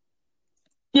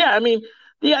 Yeah, I mean,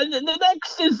 the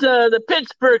next is the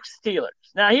Pittsburgh Steelers.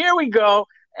 Now, here we go,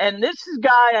 and this is a guy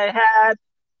I had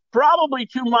probably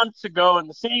 2 months ago in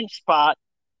the same spot.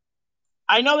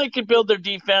 I know they can build their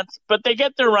defense, but they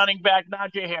get their running back,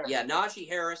 Najee Harris. Yeah, Najee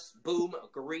Harris, boom,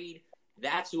 agreed.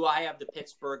 That's who I have to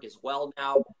Pittsburgh as well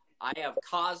now. I have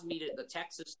Cosmi, the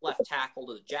Texas left tackle,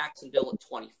 to the Jacksonville at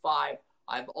 25.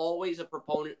 I'm always a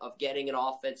proponent of getting an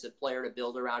offensive player to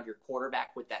build around your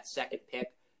quarterback with that second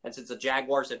pick. And since the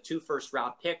Jaguars have 2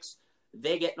 first-round picks,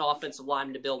 they get an offensive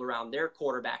lineman to build around their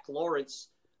quarterback, Lawrence,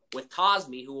 with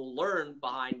Cosmi, who will learn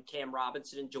behind Cam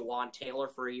Robinson and Jawan Taylor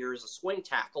for a year as a swing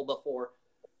tackle before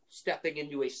stepping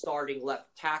into a starting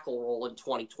left tackle role in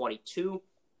 2022.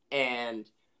 And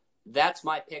that's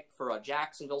my pick for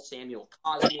Jacksonville, Samuel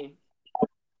Cosmi.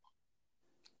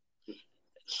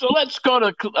 So let's go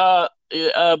to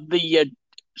the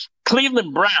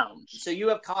Cleveland Browns. So you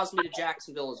have Cosmi to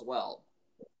Jacksonville as well.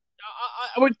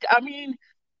 I mean,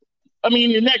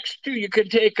 the next 2, you can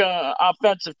take an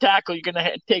offensive tackle. You're going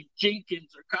to take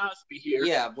Jenkins or Cosby here.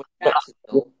 Yeah, with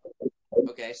Jacksonville.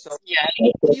 Okay, so yeah,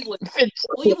 Cleveland's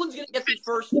going to get the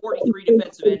first 43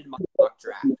 defensive end in my mock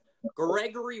draft.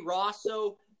 Gregory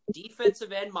Rosso,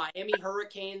 defensive end, Miami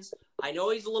Hurricanes. I know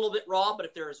he's a little bit raw, but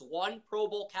if there is one Pro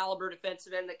Bowl caliber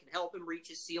defensive end that can help him reach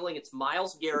his ceiling, it's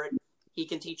Myles Garrett. He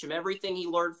can teach him everything he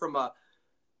learned from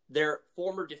their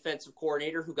former defensive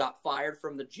coordinator who got fired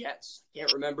from the Jets.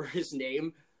 Can't remember his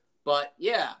name. But,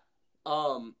 yeah,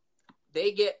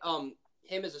 they get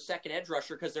him as a second edge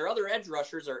rusher because their other edge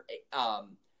rushers are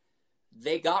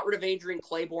they got rid of Adrian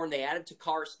Claiborne. They added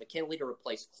Takaris McKinley to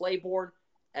replace Claiborne.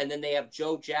 And then they have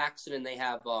Joe Jackson and they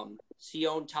have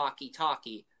Sion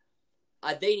Taki.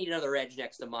 They need another edge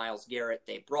next to Myles Garrett.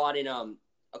 They brought in a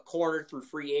corner through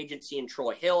free agency in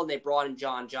Troy Hill, and they brought in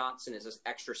John Johnson as an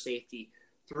extra safety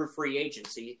through free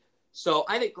agency. So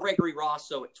I think Gregory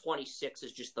Rosso at 26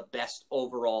 is just the best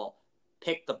overall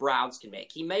pick the Browns can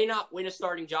make. He may not win a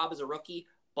starting job as a rookie,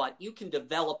 but you can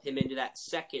develop him into that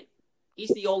second. He's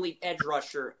the only edge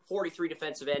rusher, 43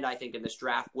 defensive end, I think, in this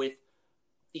draft with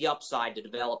the upside to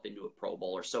develop into a Pro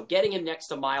Bowler. So getting him next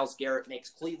to Myles Garrett makes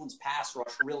Cleveland's pass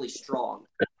rush really strong.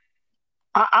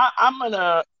 I'm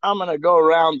gonna go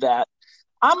around that.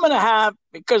 I'm gonna have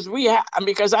because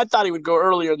I thought he would go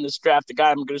earlier in this draft. The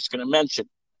guy I'm just gonna mention,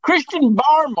 Christian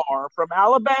Barmore from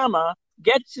Alabama,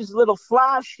 gets his little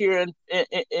flash here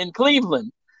in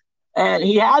Cleveland, and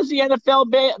he has the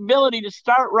NFL ability to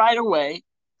start right away.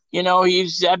 You know,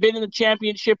 he's been in the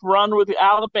championship run with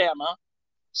Alabama.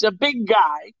 He's a big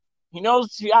guy. He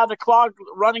knows how to clog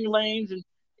running lanes. And,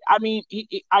 I mean,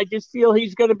 I just feel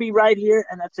he's going to be right here,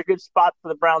 and that's a good spot for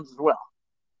the Browns as well.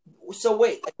 So,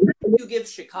 wait, you give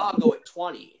Chicago at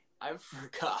 20. I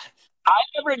forgot. I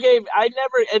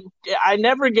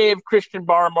never gave Christian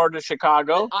Barmore to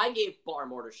Chicago. I gave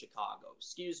Barmore to Chicago.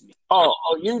 Excuse me. Oh,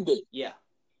 you did? Yeah.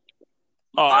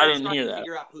 Oh, I didn't hear that.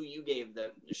 Figure out who you gave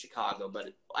them to Chicago,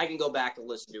 but I can go back and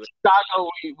listen to it. Chicago,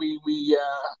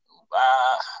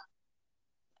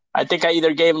 I think I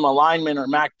either gave him a lineman or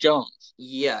Mac Jones.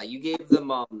 Yeah, you gave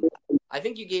them. I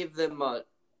think you gave them.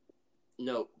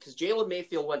 No, because Jalen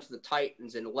Mayfield went to the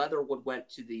Titans and Leatherwood went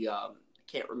to the. I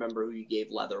can't remember who you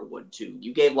gave Leatherwood to.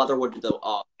 You gave Leatherwood to the.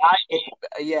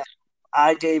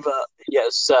 I gave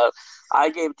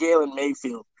Jalen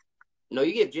Mayfield. No,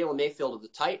 you gave Jalen Mayfield to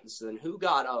the Titans. And then who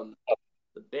got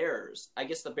the Bears? I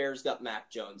guess the Bears got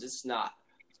Mac Jones. It's not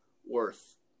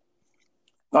worth.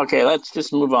 Okay, let's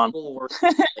just move on. The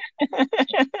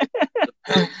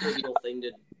trivial thing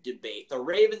to debate. The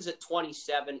Ravens at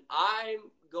 27. I'm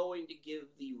going to give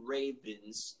the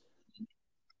Ravens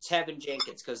Tevin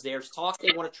Jenkins because there's talk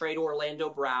they want to trade Orlando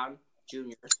Brown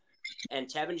Jr. And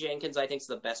Tevin Jenkins, I think, is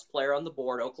the best player on the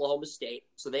board, Oklahoma State.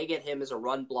 So they get him as a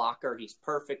run blocker. He's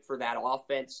perfect for that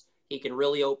offense. He can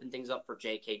really open things up for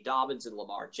J.K. Dobbins and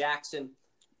Lamar Jackson.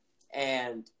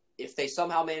 And if they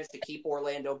somehow manage to keep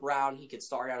Orlando Brown, he could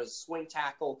start out as a swing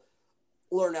tackle,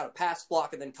 learn how to pass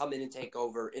block, and then come in and take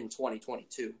over in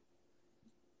 2022.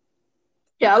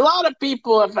 Yeah, a lot of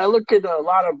people, if I look at a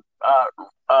lot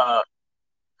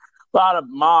of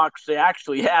mocks, they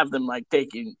actually have them like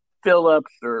taking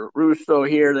Phillips or Russo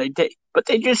here. But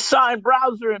they just signed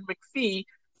Browser and McPhee,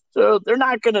 so they're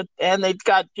not going to. And they've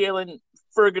got Jalen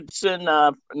Ferguson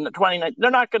in the 29. They're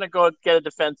not going to go get a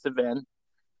defensive end.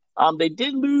 They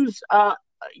did lose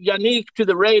Yannick to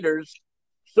the Raiders,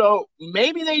 so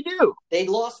maybe they do. They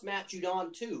lost Matt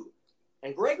Judon too,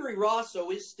 and Gregory Rosso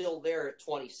is still there at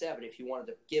 27. If you wanted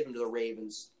to give him to the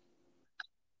Ravens.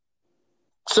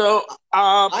 So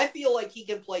I feel like he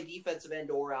can play defensive end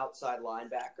or outside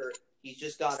linebacker. He's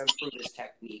just got to improve his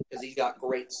technique because he's got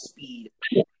great speed.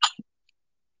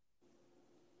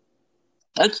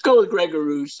 Let's go with Gregory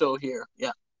Rousseau here.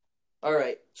 Yeah. All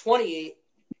right, 28.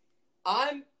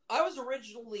 I was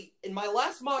originally in my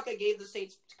last mock. I gave the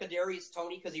Saints to Kadarius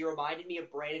Toney because he reminded me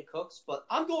of Brandon Cooks, but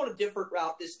I'm going a different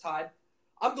route this time.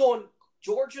 I'm going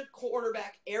Georgia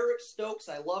cornerback Eric Stokes.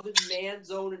 I love his man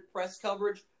zone and press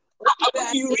coverage.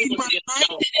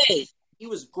 He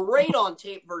was great on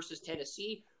tape versus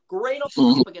Tennessee, great on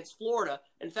tape against Florida.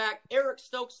 In fact, Eric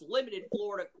Stokes limited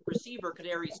Florida receiver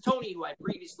Kadarius Toney, who I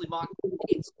previously mocked,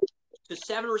 to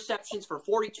 7 receptions for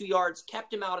 42 yards,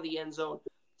 kept him out of the end zone.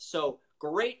 So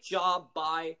great job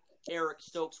by Eric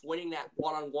Stokes winning that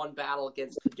one-on-one battle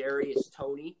against Kadarius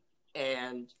Toney.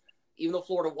 And even though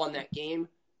Florida won that game,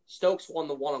 Stokes won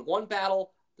the one-on-one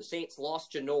battle. The Saints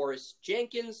lost Janoris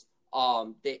Jenkins.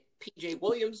 P.J.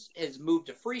 Williams has moved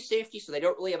to free safety, so they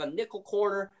don't really have a nickel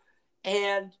corner.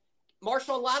 And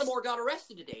Marshawn Lattimore got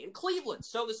arrested today in Cleveland.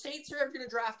 So the Saints are ever going to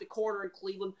draft a corner in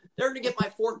Cleveland. They're going to get my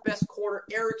fourth best corner,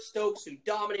 Eric Stokes, who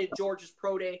dominated Georgia's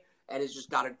pro day and has just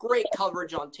got a great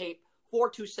coverage on tape,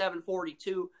 4.27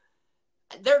 42.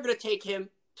 They're going to take him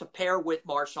to pair with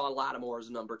Marshawn Lattimore as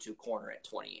number 2 corner at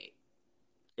 28.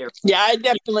 Yeah,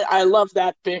 I love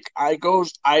that pick. I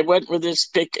went with this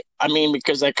pick. I mean,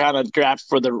 because I kind of draft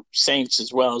for the Saints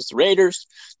as well as the Raiders.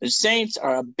 The Saints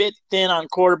are a bit thin on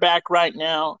quarterback right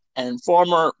now, and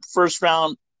former first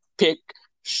round pick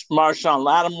Marshawn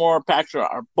Lattimore, Patrick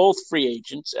are both free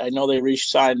agents. I know they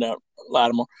re-signed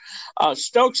Lattimore.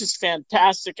 Stokes is a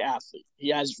fantastic athlete. He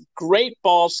has great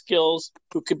ball skills.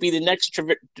 Who could be the next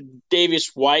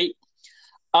Davis White?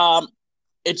 Um,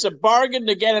 it's a bargain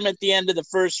to get him at the end of the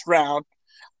first round.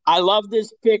 I love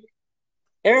this pick.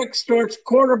 Eric Stokes,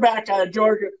 quarterback out of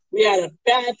Georgia. We had a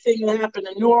bad thing happen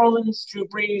in New Orleans. Drew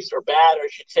Brees, or bad, I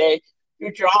should say,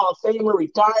 future Hall of Famer,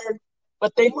 retired.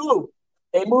 But they move.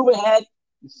 They move ahead.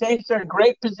 The Saints are in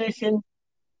great position,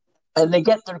 and they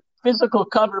get their physical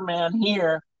cover man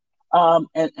here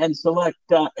and select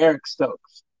Eric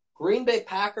Stokes. Green Bay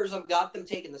Packers, I've got them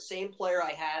taking the same player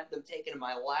I had them taking in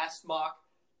my last mock.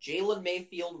 Jalen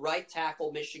Mayfield, right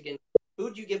tackle, Michigan.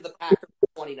 Who'd you give the Packers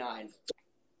 29?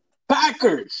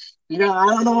 Packers. I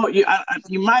don't know.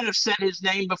 You might have said his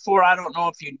name before. I don't know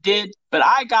if you did, but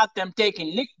I got them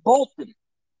taking Nick Bolton,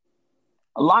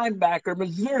 a linebacker,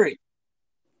 Missouri.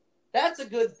 That's a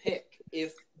good pick.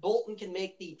 If Bolton can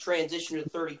make the transition to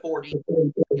 34,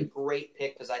 a great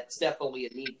pick because that's definitely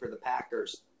a need for the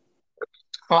Packers.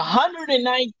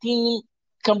 119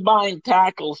 combined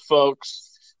tackles,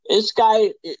 folks. This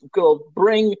guy will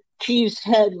bring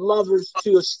cheesehead lovers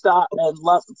to a stop and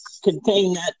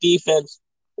contain that defense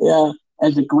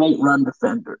as a great run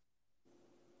defender.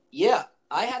 Yeah,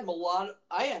 I had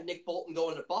Nick Bolton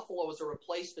going to Buffalo as a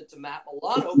replacement to Matt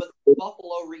Milano, but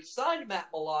Buffalo re-signed Matt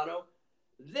Milano.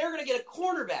 They're going to get a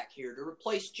cornerback here to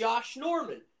replace Josh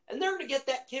Norman, and they're going to get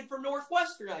that kid from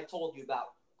Northwestern I told you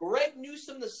about, Greg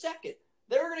Newsome II.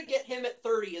 They're going to get him at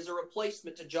 30 as a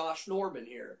replacement to Josh Norman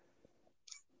here.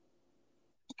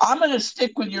 I'm going to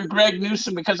stick with your Greg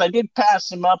Newsome because I did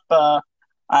pass him up.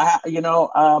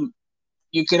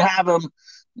 You could have him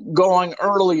going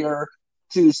earlier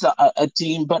to a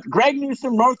team, but Greg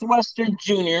Newsome, Northwestern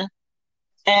Junior,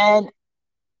 and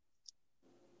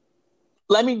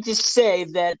let me just say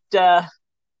that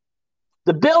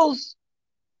the Bills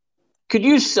could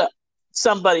use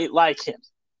somebody like him.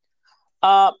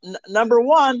 Number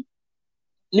one,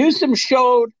 Newsome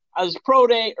showed his pro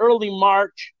day early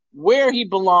March where he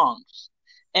belongs,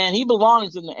 and he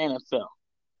belongs in the NFL.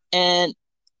 And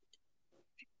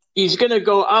he's going to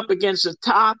go up against the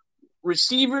top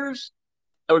receivers.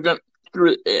 We're going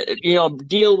to,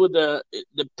 deal with the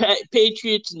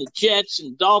Patriots and the Jets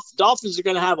and Dolphins. Dolphins are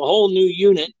going to have a whole new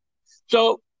unit.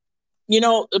 So,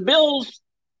 the Bills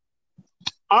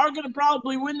are going to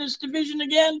probably win this division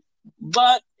again,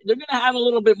 but they're going to have a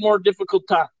little bit more difficult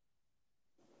time.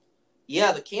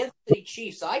 Yeah, the Kansas City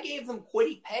Chiefs, I gave them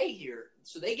Kwity Paye here.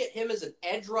 So they get him as an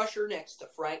edge rusher next to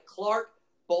Frank Clark.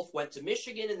 Both went to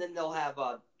Michigan, and then they'll have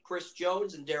Chris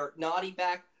Jones and Derek Nottie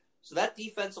back. So that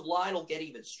defensive line will get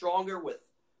even stronger with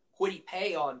Kwity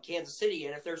Paye on Kansas City.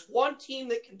 And if there's one team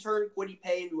that can turn Kwity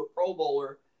Paye into a Pro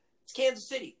Bowler, it's Kansas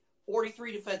City.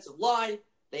 43 defensive line.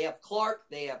 They have Clark.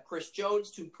 They have Chris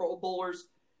Jones, 2 Pro Bowlers.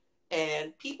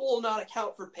 And people will not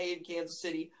account for Paye in Kansas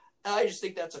City. I just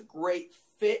think that's a great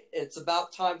fit. It's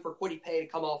about time for Kwity Paye to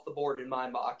come off the board in my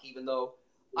mock, even though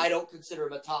I don't consider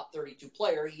him a top 32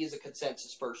 player. He is a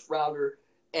consensus first rounder,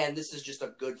 and this is just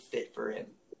a good fit for him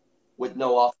with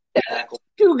no off tackle.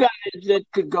 2 guys that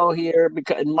could go here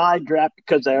because in my draft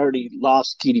because I already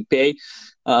lost Kwity Paye.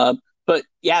 But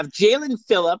you have Jalen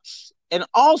Phillips, and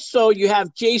also you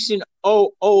have Jason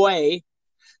Owe.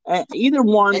 Either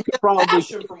one and could probably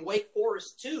Basham from Wake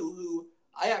Forest too, who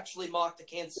I actually mocked to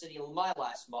Kansas City in my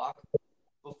last mock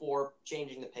before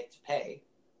changing the pick to Paye.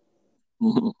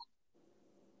 Mm-hmm.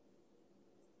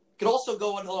 Could also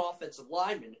go into an offensive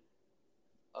lineman.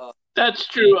 That's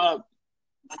true.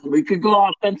 We could go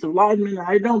offensive lineman.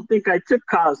 I don't think I took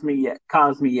Cosme yet.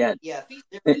 Yeah, if he's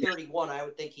there at 31, I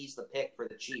would think he's the pick for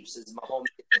the Chiefs as Mahomes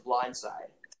line side.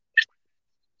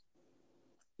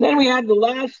 Then we have the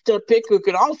last pick who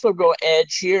could also go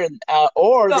edge here,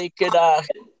 or they could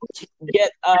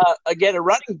get a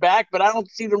running back, but I don't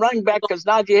see the running back because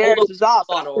Najee Harris is off.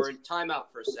 Hold on, Oren, time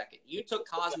out for a second. You took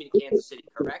Cosme to Kansas City,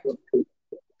 correct?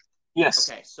 Yes.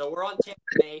 Okay, so we're on Tampa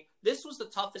Bay. This was the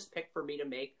toughest pick for me to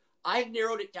make. I've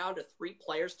narrowed it down to 3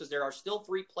 players because there are still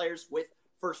 3 players with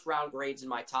first-round grades in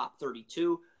my top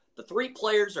 32. The 3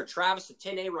 players are Travis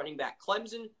Etienne, running back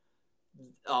Clemson,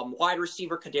 wide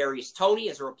receiver Kadarius Toney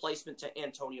as a replacement to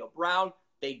Antonio Brown.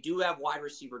 They do have wide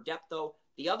receiver depth, though.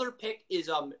 The other pick is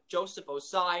Joseph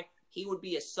Osai. He would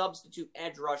be a substitute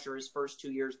edge rusher his first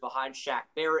 2 years behind Shaq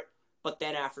Barrett, but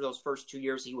then after those first 2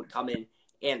 years, he would come in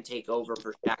and take over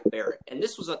for Shaq Barrett. And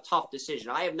this was a tough decision.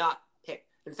 I have not picked.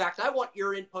 In fact, I want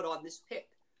your input on this pick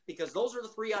because those are the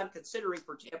three I'm considering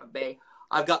for Tampa Bay.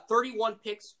 I've got 31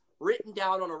 picks written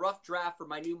down on a rough draft for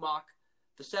my new mock,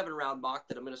 the 7-round mock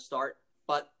that I'm going to start.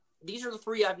 But these are the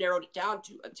three I've narrowed it down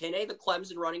to. Atene, the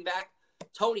Clemson running back,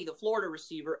 Tony, the Florida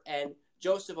receiver, and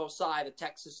Joseph Osai, the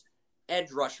Texas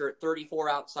edge rusher at 34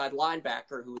 outside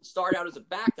linebacker, who would start out as a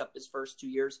backup his first 2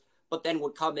 years, but then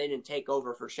would come in and take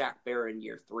over for Shaq Barrett in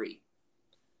year 3.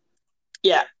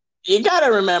 Yeah, you got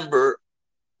to remember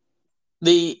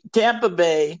the Tampa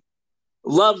Bay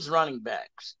loves running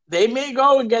backs. They may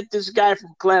go and get this guy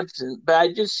from Clemson, but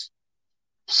I just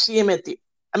see him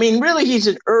really he's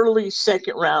an early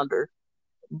second rounder,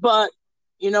 but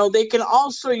they can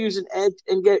also use an edge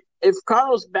and get, if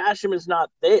Carlos Basham is not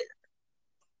there,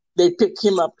 they pick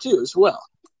him up too as well.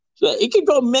 So it could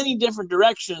go many different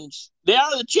directions. They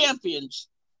are the champions.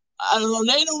 I don't know.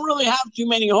 They don't really have too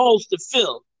many holes to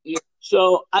fill. Yeah.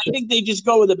 So I think they just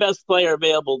go with the best player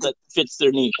available that fits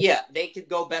their needs. Yeah, they could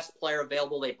go best player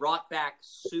available. They brought back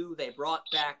Sue. They brought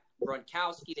back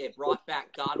Gronkowski. They brought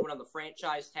back Godwin on the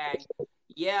franchise tag.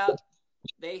 Yeah,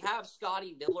 they have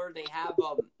Scotty Miller. They have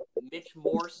Mitch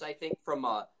Morse, I think, from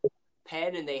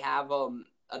Penn, and they have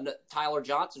Tyler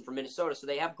Johnson from Minnesota. So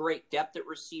they have great depth at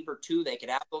receiver, too. They could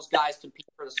have those guys compete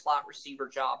for the slot receiver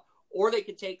job, or they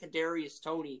could take Kadarius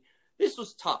Toney. This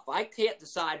was tough. I can't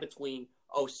decide between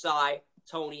Osai,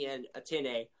 Toney, and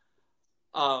Atene.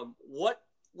 What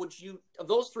would you, of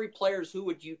those three players, who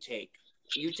would you take?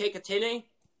 You take Atene?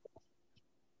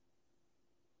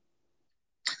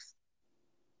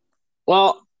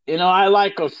 Well, I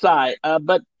like Osai,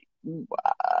 but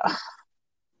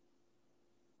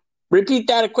repeat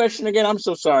that question again. I'm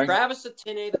so sorry. Travis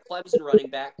Atene, the Clemson running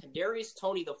back, Kadarius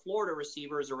Toney, the Florida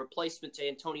receiver, is a replacement to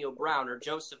Antonio Brown or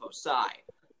Joseph Osai.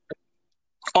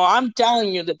 Oh, I'm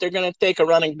telling you that they're going to take a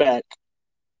running back.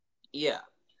 Yeah.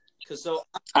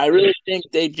 I really think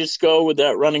they just go with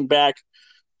that running back,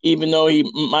 even though he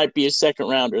might be a second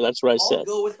rounder. That's what I said. I'll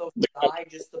go with Osai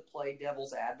just to play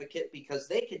devil's advocate because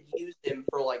they could use him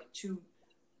for like two.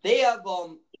 They have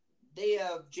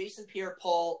Jason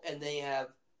Pierre-Paul and they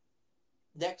have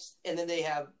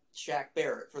Shaq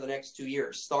Barrett for the next 2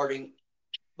 years starting.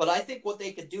 But I think what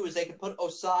they could do is they could put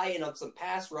Osai in on some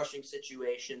pass rushing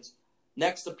situations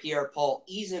next to Pierre-Paul,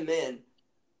 ease him in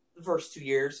the first 2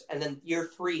 years, and then year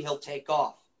 3 he'll take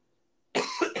off.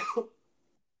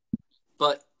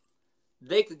 But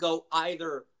they could go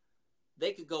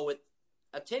with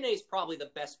Atene is probably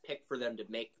the best pick for them to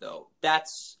make, though.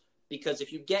 That's because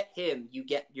if you get him, you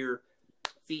get your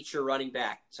feature running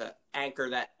back to anchor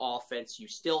that offense. You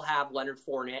still have Leonard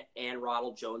Fournette and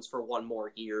Ronald Jones for one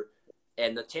more year.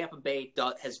 And the Tampa Bay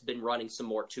has been running some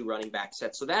more 2 running back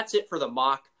sets. So that's it for the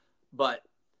mock. But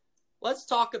let's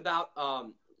talk about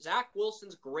Zach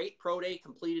Wilson's great pro day,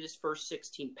 completed his first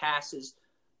 16 passes.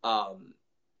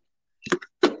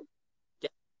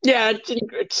 Yeah,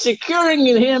 it's securing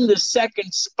him the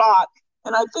second spot.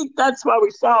 And I think that's why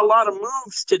we saw a lot of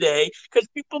moves today, because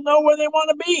people know where they want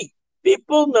to be.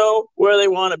 People know where they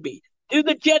want to be. Do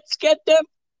the Jets get them?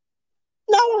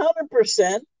 Not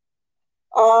 100%.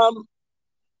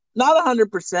 Not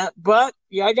 100%, but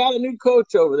yeah, I got a new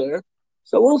coach over there.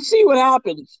 So we'll see what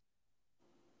happens.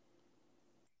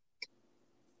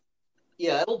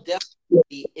 Yeah, it'll definitely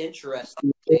be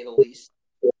interesting, to say the least.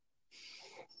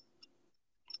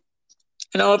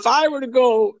 If I were to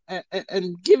go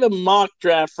and give a mock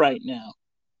draft right now,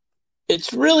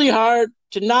 it's really hard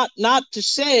to not to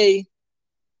say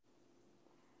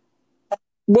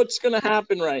what's going to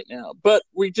happen right now. But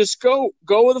we just go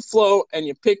with the flow, and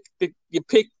you pick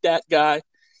that guy.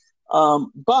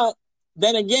 But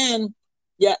then again,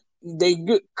 yeah, they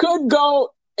could go.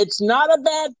 It's not a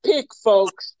bad pick,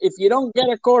 folks. If you don't get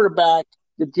a quarterback,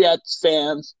 the Jets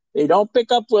fans, they don't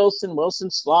pick up Wilson.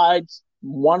 Wilson slides.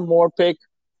 One more pick,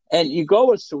 and you go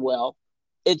with Sewell,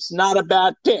 it's not a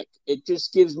bad pick. It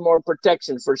just gives more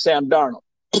protection for Sam Darnold,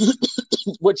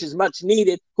 which is much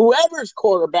needed. Whoever's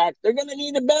quarterback, they're going to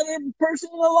need a better person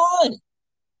in the line.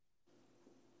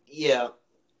 Yeah,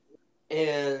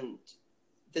 and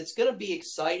it's going to be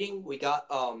exciting. We got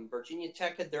Virginia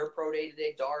Tech had their pro day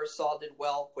today. Darrisaw did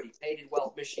well. Quiddy did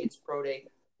well. Michigan's pro day.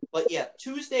 But yeah,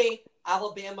 Tuesday,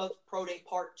 Alabama's pro day,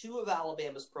 part 2 of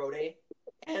Alabama's pro day.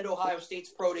 And Ohio State's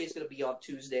pro day is going to be on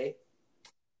Tuesday.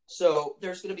 So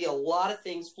there's going to be a lot of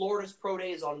things. Florida's pro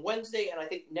day is on Wednesday, and I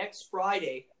think next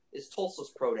Friday is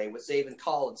Tulsa's pro day with Zaven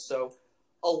Collins. So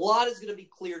a lot is going to be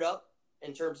cleared up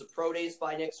in terms of pro days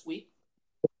by next week.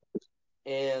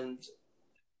 And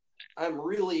I'm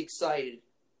really excited.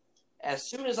 As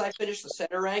soon as I finish the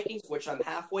center rankings, which I'm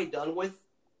halfway done with,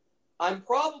 I'm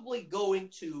probably going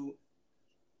to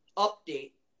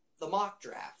update the mock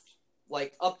draft.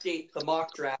 Like, update the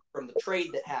mock draft from the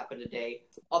trade that happened today,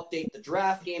 update the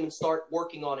draft game, and start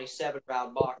working on a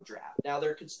 7-round mock draft. Now,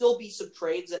 there could still be some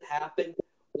trades that happen.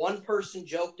 One person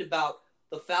joked about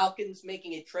the Falcons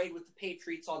making a trade with the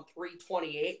Patriots on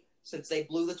 3/28 since they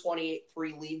blew the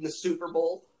 28-3 lead in the Super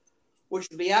Bowl, which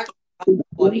would be actually kind of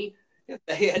funny if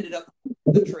they ended up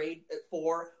the trade at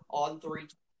 4 on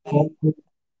 3/28.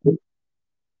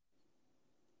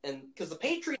 And because the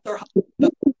Patriots are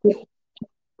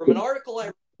from an article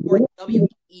I read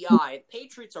WEI,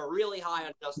 Patriots are really high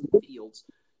on Justin Fields.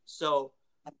 So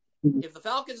if the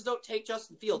Falcons don't take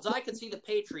Justin Fields, I could see the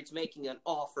Patriots making an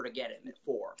offer to get him at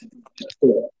 4.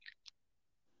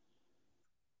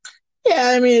 Yeah,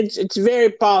 I mean it's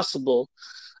very possible.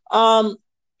 You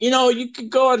could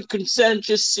go on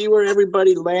consensus, see where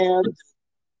everybody lands,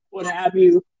 what have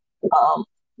you.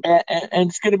 And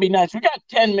it's going to be nice. We got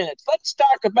 10 minutes. Let's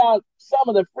talk about some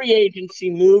of the free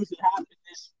agency moves that happened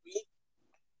this week.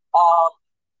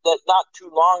 That not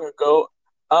too long ago.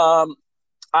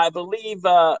 I believe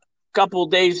a couple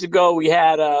of days ago we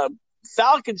had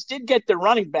Falcons did get their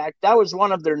running back. That was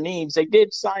one of their needs. They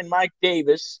did sign Mike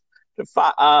Davis to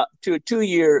a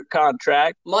 2-year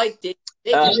contract. Mike Davis,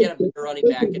 they can get a running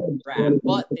back in the draft,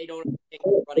 but they don't take a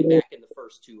running back in the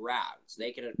first 2 rounds.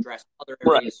 They can address other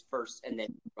areas first and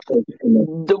then.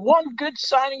 The one good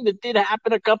signing that did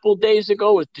happen a couple of days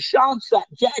ago was Deshaun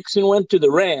Jackson went to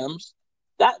the Rams.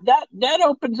 That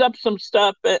opens up some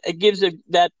stuff. It gives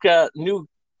that new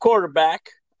quarterback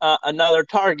another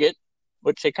target,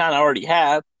 which they kind of already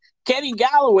have. Kenny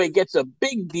Galloway gets a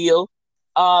big deal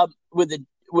with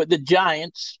the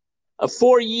Giants, a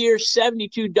 4-year,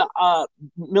 $72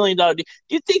 million deal. Do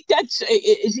you think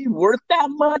is he worth that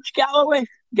much,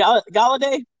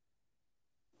 Galladay?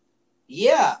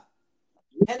 Yeah.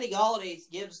 Kenny Galladay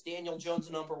gives Daniel Jones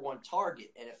a number 1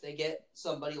 target, and if they get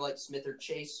somebody like Smith or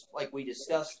Chase, like we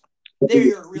discussed,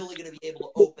 they're really going to be able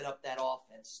to open up that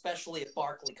offense, especially if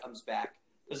Barkley comes back,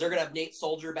 because they're going to have Nate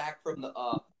Soldier back from the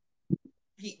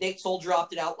Nate Soldier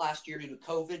opted out last year due to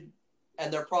COVID,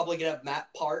 and they're probably going to have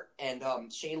Matt Part and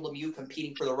Shane Lemieux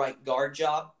competing for the right guard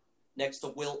job next to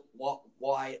Will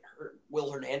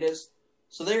Hernandez.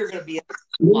 So they're going to be a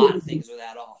lot of things with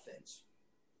that offense.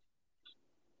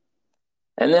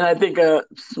 And then I think a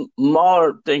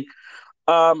smaller thing,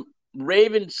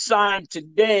 Ravens signed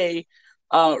today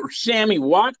Sammy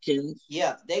Watkins.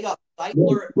 Yeah, they got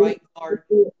Zeitler at right guard.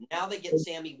 Now they get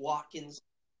Sammy Watkins.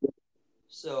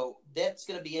 So that's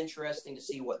going to be interesting to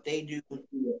see what they do.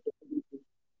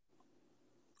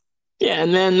 Yeah,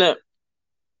 and then the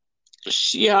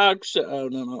Seahawks.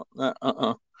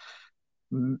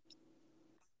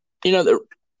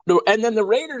 And then the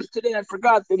Raiders today, I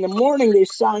forgot, in the morning they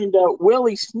signed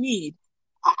Willie Snead.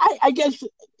 I guess,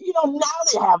 now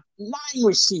they have 9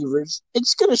 receivers.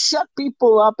 It's going to shut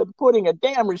people up and putting a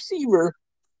damn receiver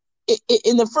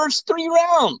in the first 3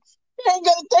 rounds. They ain't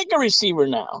going to take a receiver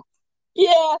now.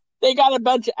 Yeah, they got a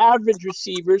bunch of average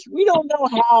receivers. We don't know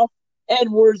how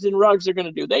Edwards and Ruggs are going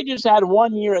to do. They just had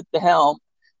 1 year at the helm,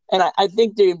 and I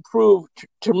think they improved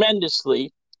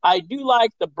tremendously. I do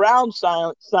like the Brown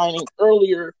signing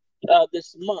earlier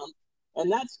this month,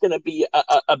 and that's going to be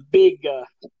a big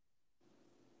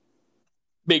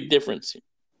difference.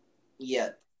 Yeah.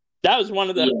 That was one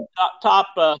of the top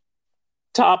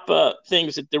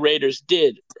things that the Raiders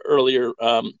did earlier,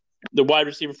 the wide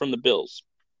receiver from the Bills.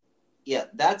 Yeah,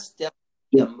 that's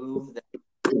definitely a move that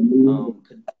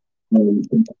could.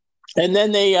 And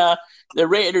then the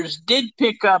Raiders did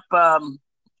pick up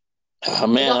Nick Martin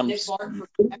from the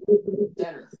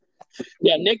center.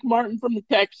 Yeah, Nick Martin from the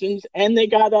Texans, and they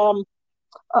got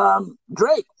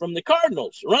Drake from the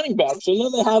Cardinals, running backs. So now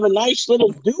they have a nice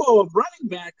little duo of running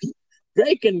backs,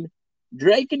 Drake and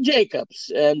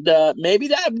Jacobs, and maybe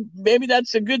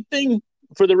that's a good thing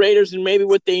for the Raiders, and maybe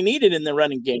what they needed in the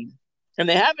running game. And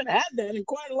they haven't had that in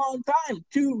quite a long time.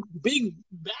 2 big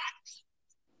backs,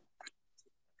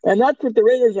 and that's what the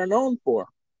Raiders are known for.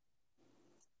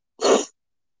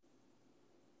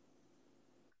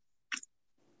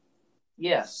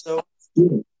 Yeah, so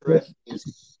interesting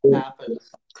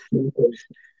happens.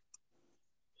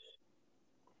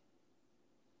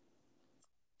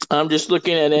 I'm just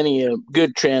looking at any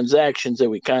good transactions that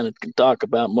we kind of can talk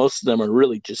about. Most of them are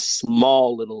really just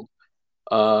small little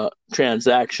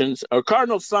transactions. Our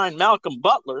Cardinals signed Malcolm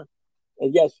Butler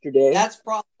yesterday. That's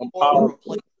probably more to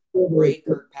replace Ray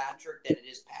Kirkpatrick than it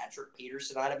is Patrick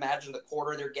Peterson. I'd imagine the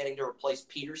corner they're getting to replace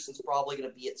Peterson's probably going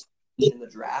to be at 16 in the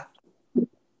draft.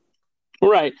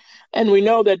 Right. And we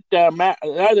know that the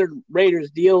other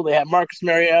Raiders deal, they have Marcus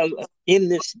Mariota in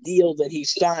this deal that he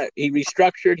signed. He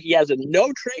restructured. He has a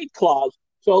no trade clause.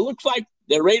 So it looks like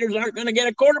the Raiders aren't going to get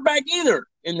a quarterback either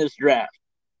in this draft.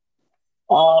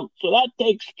 So that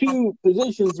takes two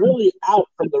positions really out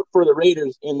for the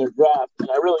Raiders in their draft. And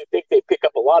I really think they pick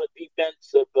up a lot of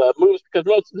defensive moves because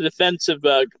most of the defensive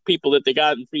people that they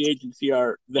got in free agency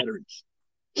are veterans.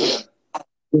 Yeah.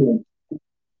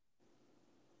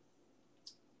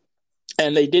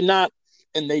 And they did not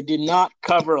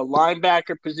cover a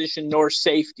linebacker position nor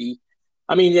safety.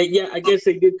 I mean, yeah, I guess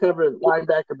they did cover a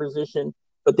linebacker position,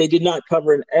 but they did not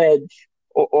cover an edge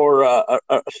or a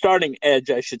starting edge,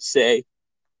 I should say,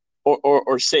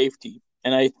 or safety.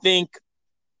 And I think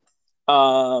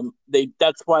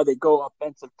that's why they go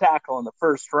offensive tackle in the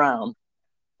first round,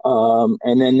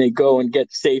 and then they go and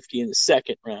get safety in the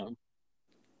second round.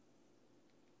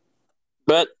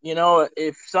 But,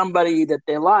 if somebody that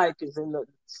they like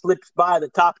slips by the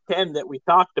top 10 that we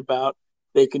talked about,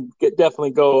 they can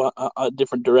definitely go a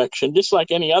different direction, just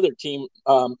like any other team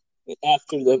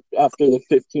after the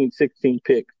 15, 16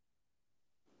 pick.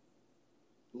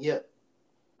 Yep.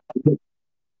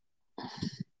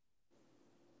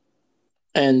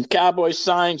 And Cowboys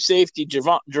signed safety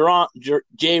Jaron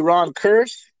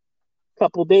Kearse a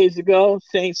couple days ago.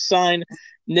 Saints signed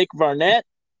Nick Barnett,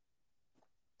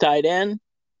 tight end.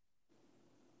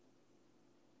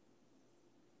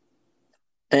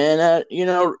 And,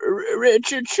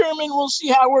 Richard Sherman, we'll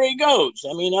see where he goes.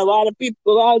 I mean, a lot of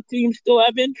teams still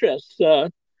have interest.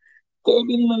 David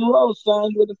Monroe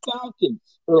signed with the Falcons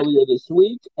earlier this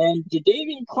week. And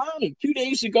Jadeveon Clowney 2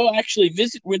 days ago actually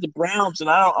visited with the Browns, and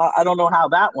I don't know how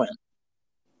that went.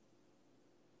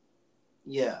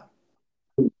 Yeah.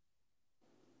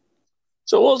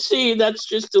 So we'll see. That's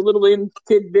just a little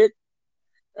tidbit,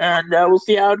 and we'll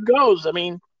see how it goes. I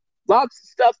mean, lots of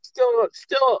stuff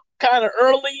still kind of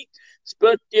early,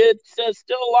 but it's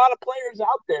still a lot of players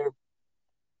out there.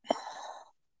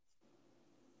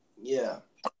 Yeah.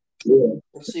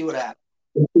 We'll see what happens.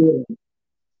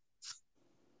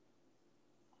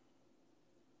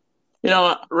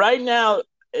 Right now,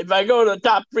 if I go to the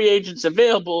top free agents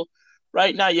available,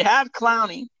 right now you have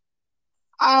Clowney.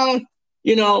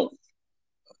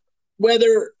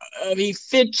 Whether he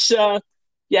fits,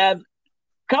 you have a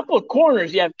couple of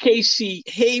corners. You have Casey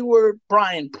Hayward,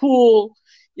 Brian Poole.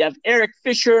 You have Eric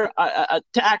Fisher, a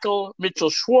tackle,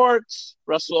 Mitchell Schwartz,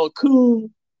 Russell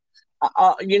Okung.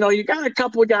 You got a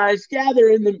couple of guys. Yeah,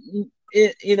 they're in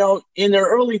their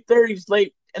early 30s,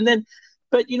 late, and then.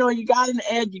 But, you got an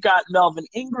edge. You got Melvin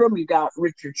Ingram. You got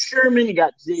Richard Sherman. You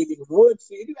got Xavier Woods.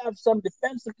 So you do have some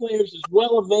defensive players as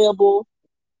well available.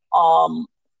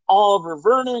 Oliver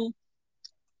Vernon,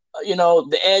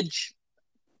 the edge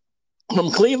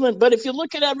from Cleveland. But if you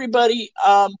look at everybody,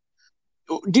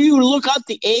 do you look at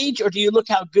the age or do you look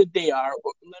how good they are?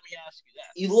 Let me ask you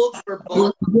that. You look for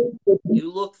both.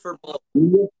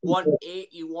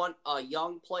 You want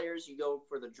young players, you go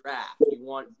for the draft. You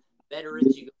want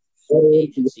veterans, you go for the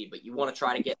agency. But you want to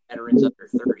try to get veterans under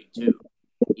 30 too,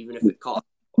 even if it costs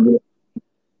more.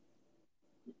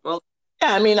 Well,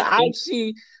 yeah, I mean, I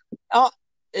see.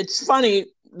 It's funny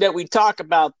that we talk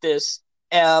about this.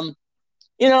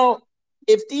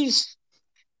 If these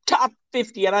top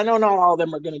 50, and I know not all of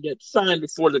them are going to get signed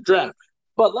before the draft,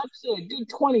 but let's say a good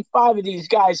 25 of these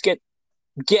guys get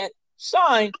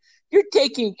signed, you're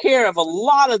taking care of a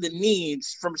lot of the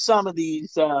needs from some of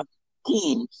these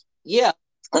teams. Yeah,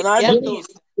 and I get those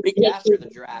after the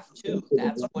draft too.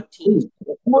 That's what teams.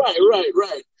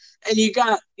 Right. And you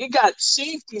got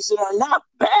safeties that are not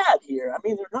bad here. I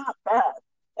mean, they're not bad.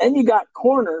 And you got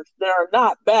corners that are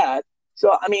not bad.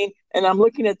 So, I mean, and I'm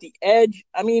looking at the edge.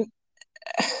 I mean,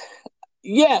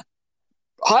 yeah,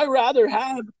 I'd rather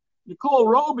have Nicole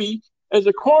Roby as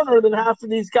a corner than half of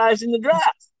these guys in the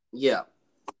draft. Yeah.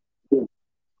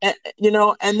 And,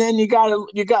 and then you got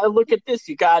to look at this.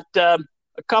 You got a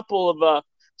couple of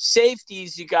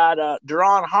safeties. You got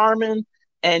Daron Harmon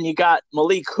and you got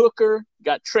Malik Hooker. You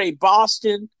got Trey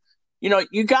Boston.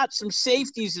 You got some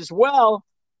safeties as well,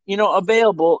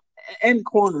 available and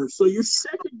corners. So your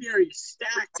secondary is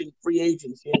stacked in free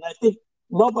agency. And I think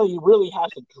nobody really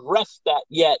has addressed that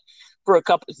yet for a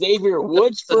couple. Xavier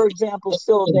Woods, for example,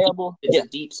 still available. It's a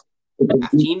deep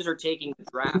draft. Teams are taking the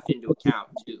draft into account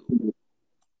too.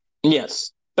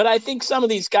 Yes. But I think some of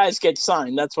these guys get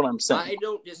signed. That's what I'm saying. I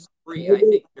don't disagree. I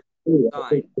think they're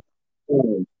signed.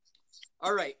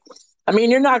 All right. I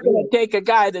mean, you're not going to take a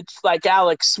guy that's like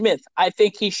Alex Smith. I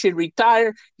think he should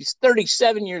retire. He's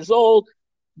 37 years old.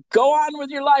 Go on with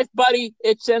your life, buddy.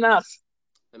 It's enough.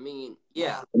 I mean,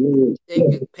 yeah,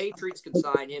 Patriots could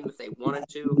sign him if they wanted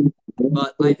to,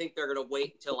 but I think they're going to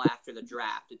wait until after the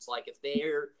draft. It's like if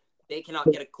they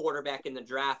cannot get a quarterback in the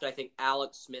draft, I think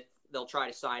Alex Smith, they'll try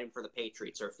to sign him for the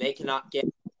Patriots. Or if they cannot get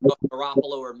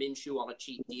Garoppolo or Minshew on a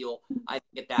cheap deal, I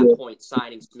think at that point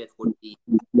signing Smith would be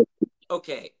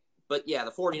okay. But yeah,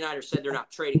 the 49ers said they're not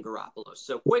trading Garoppolo.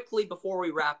 So quickly before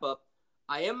we wrap up,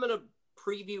 I am going to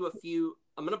preview a few.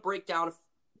 I'm going to break down,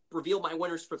 reveal my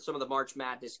winners for some of the March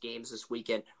Madness games this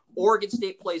weekend. Oregon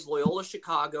State plays Loyola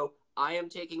Chicago. I am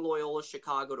taking Loyola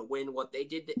Chicago to win. What they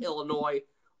did to Illinois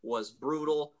was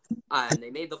brutal, and they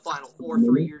made the Final Four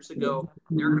 3 years ago.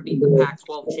 They're going to beat the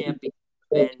Pac-12 champion,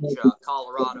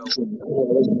 Colorado,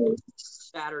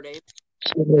 Saturday.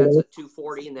 That's at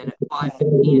 2:40, and then at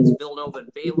 5:15, it's Villanova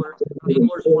and Baylor.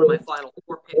 Baylor's one of my Final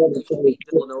Four picks. They should beat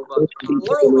Villanova.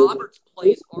 Oral Roberts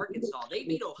plays Arkansas. They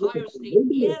beat Ohio State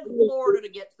and Florida to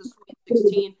get to the Sweet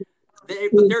 16.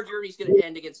 But their journey's going to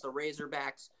end against the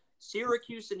Razorbacks.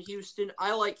 Syracuse and Houston.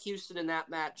 I like Houston in that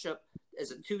matchup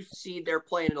as a 2 seed. They're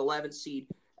playing an 11 seed.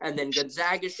 And then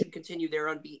Gonzaga should continue their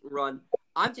unbeaten run.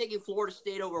 I'm taking Florida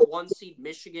State over 1 seed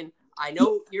Michigan. I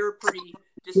know you're pretty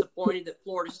disappointed that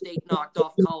Florida State knocked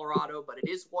off Colorado, but it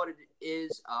is what it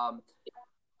is.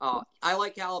 I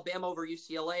like Alabama over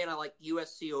UCLA, and I like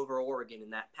USC over Oregon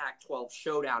in that Pac-12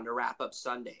 showdown to wrap up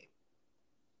Sunday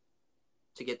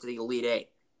to get to the Elite Eight.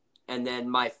 And then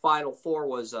my Final Four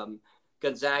was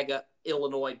Gonzaga,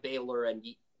 Illinois, Baylor, and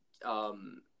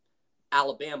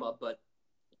Alabama, but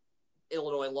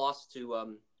Illinois lost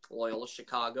to Loyola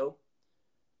Chicago.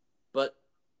 But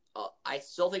I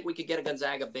still think we could get a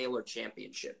Gonzaga-Baylor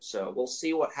championship. So we'll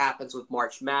see what happens with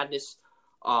March Madness.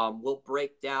 We'll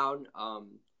break down.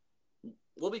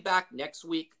 We'll be back next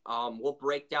week. We'll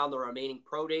break down the remaining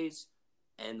pro days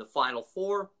and the Final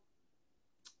Four.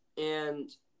 And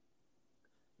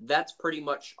that's pretty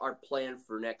much our plan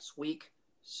for next week.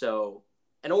 So,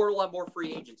 and we'll have more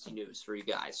free agency news for you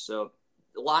guys. So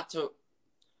a lot to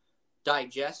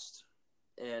digest.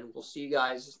 And we'll see you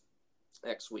guys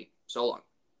next week. So long.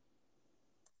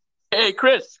 Hey,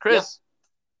 Chris.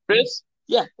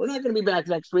 Yeah, we're not going to be back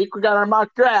next week. We got our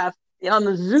mock draft on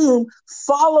the Zoom.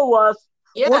 Follow us.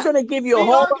 Yeah, we're going to give you a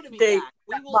whole update.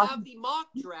 We will have the mock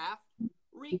draft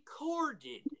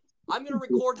recorded. I'm going to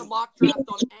record the mock draft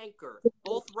on Anchor,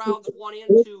 both rounds 1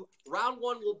 and 2. Round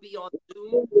 1 will be on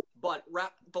Zoom, but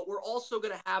we're also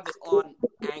going to have it on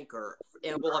Anchor,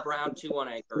 and we'll have round 2 on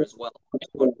Anchor as well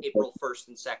on April 1st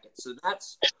and 2nd. So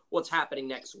that's what's happening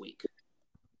next week.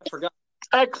 I forgot.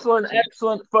 Excellent,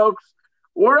 folks.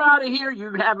 We're out of here.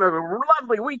 You have a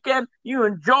lovely weekend. You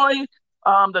enjoy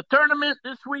the tournament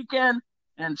this weekend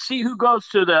and see who goes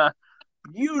to the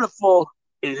beautiful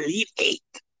Elite Eight.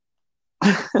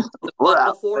 The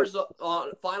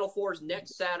Final Four is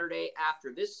next Saturday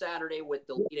after this Saturday with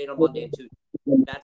the Elite Eight on Monday and Tuesday. That's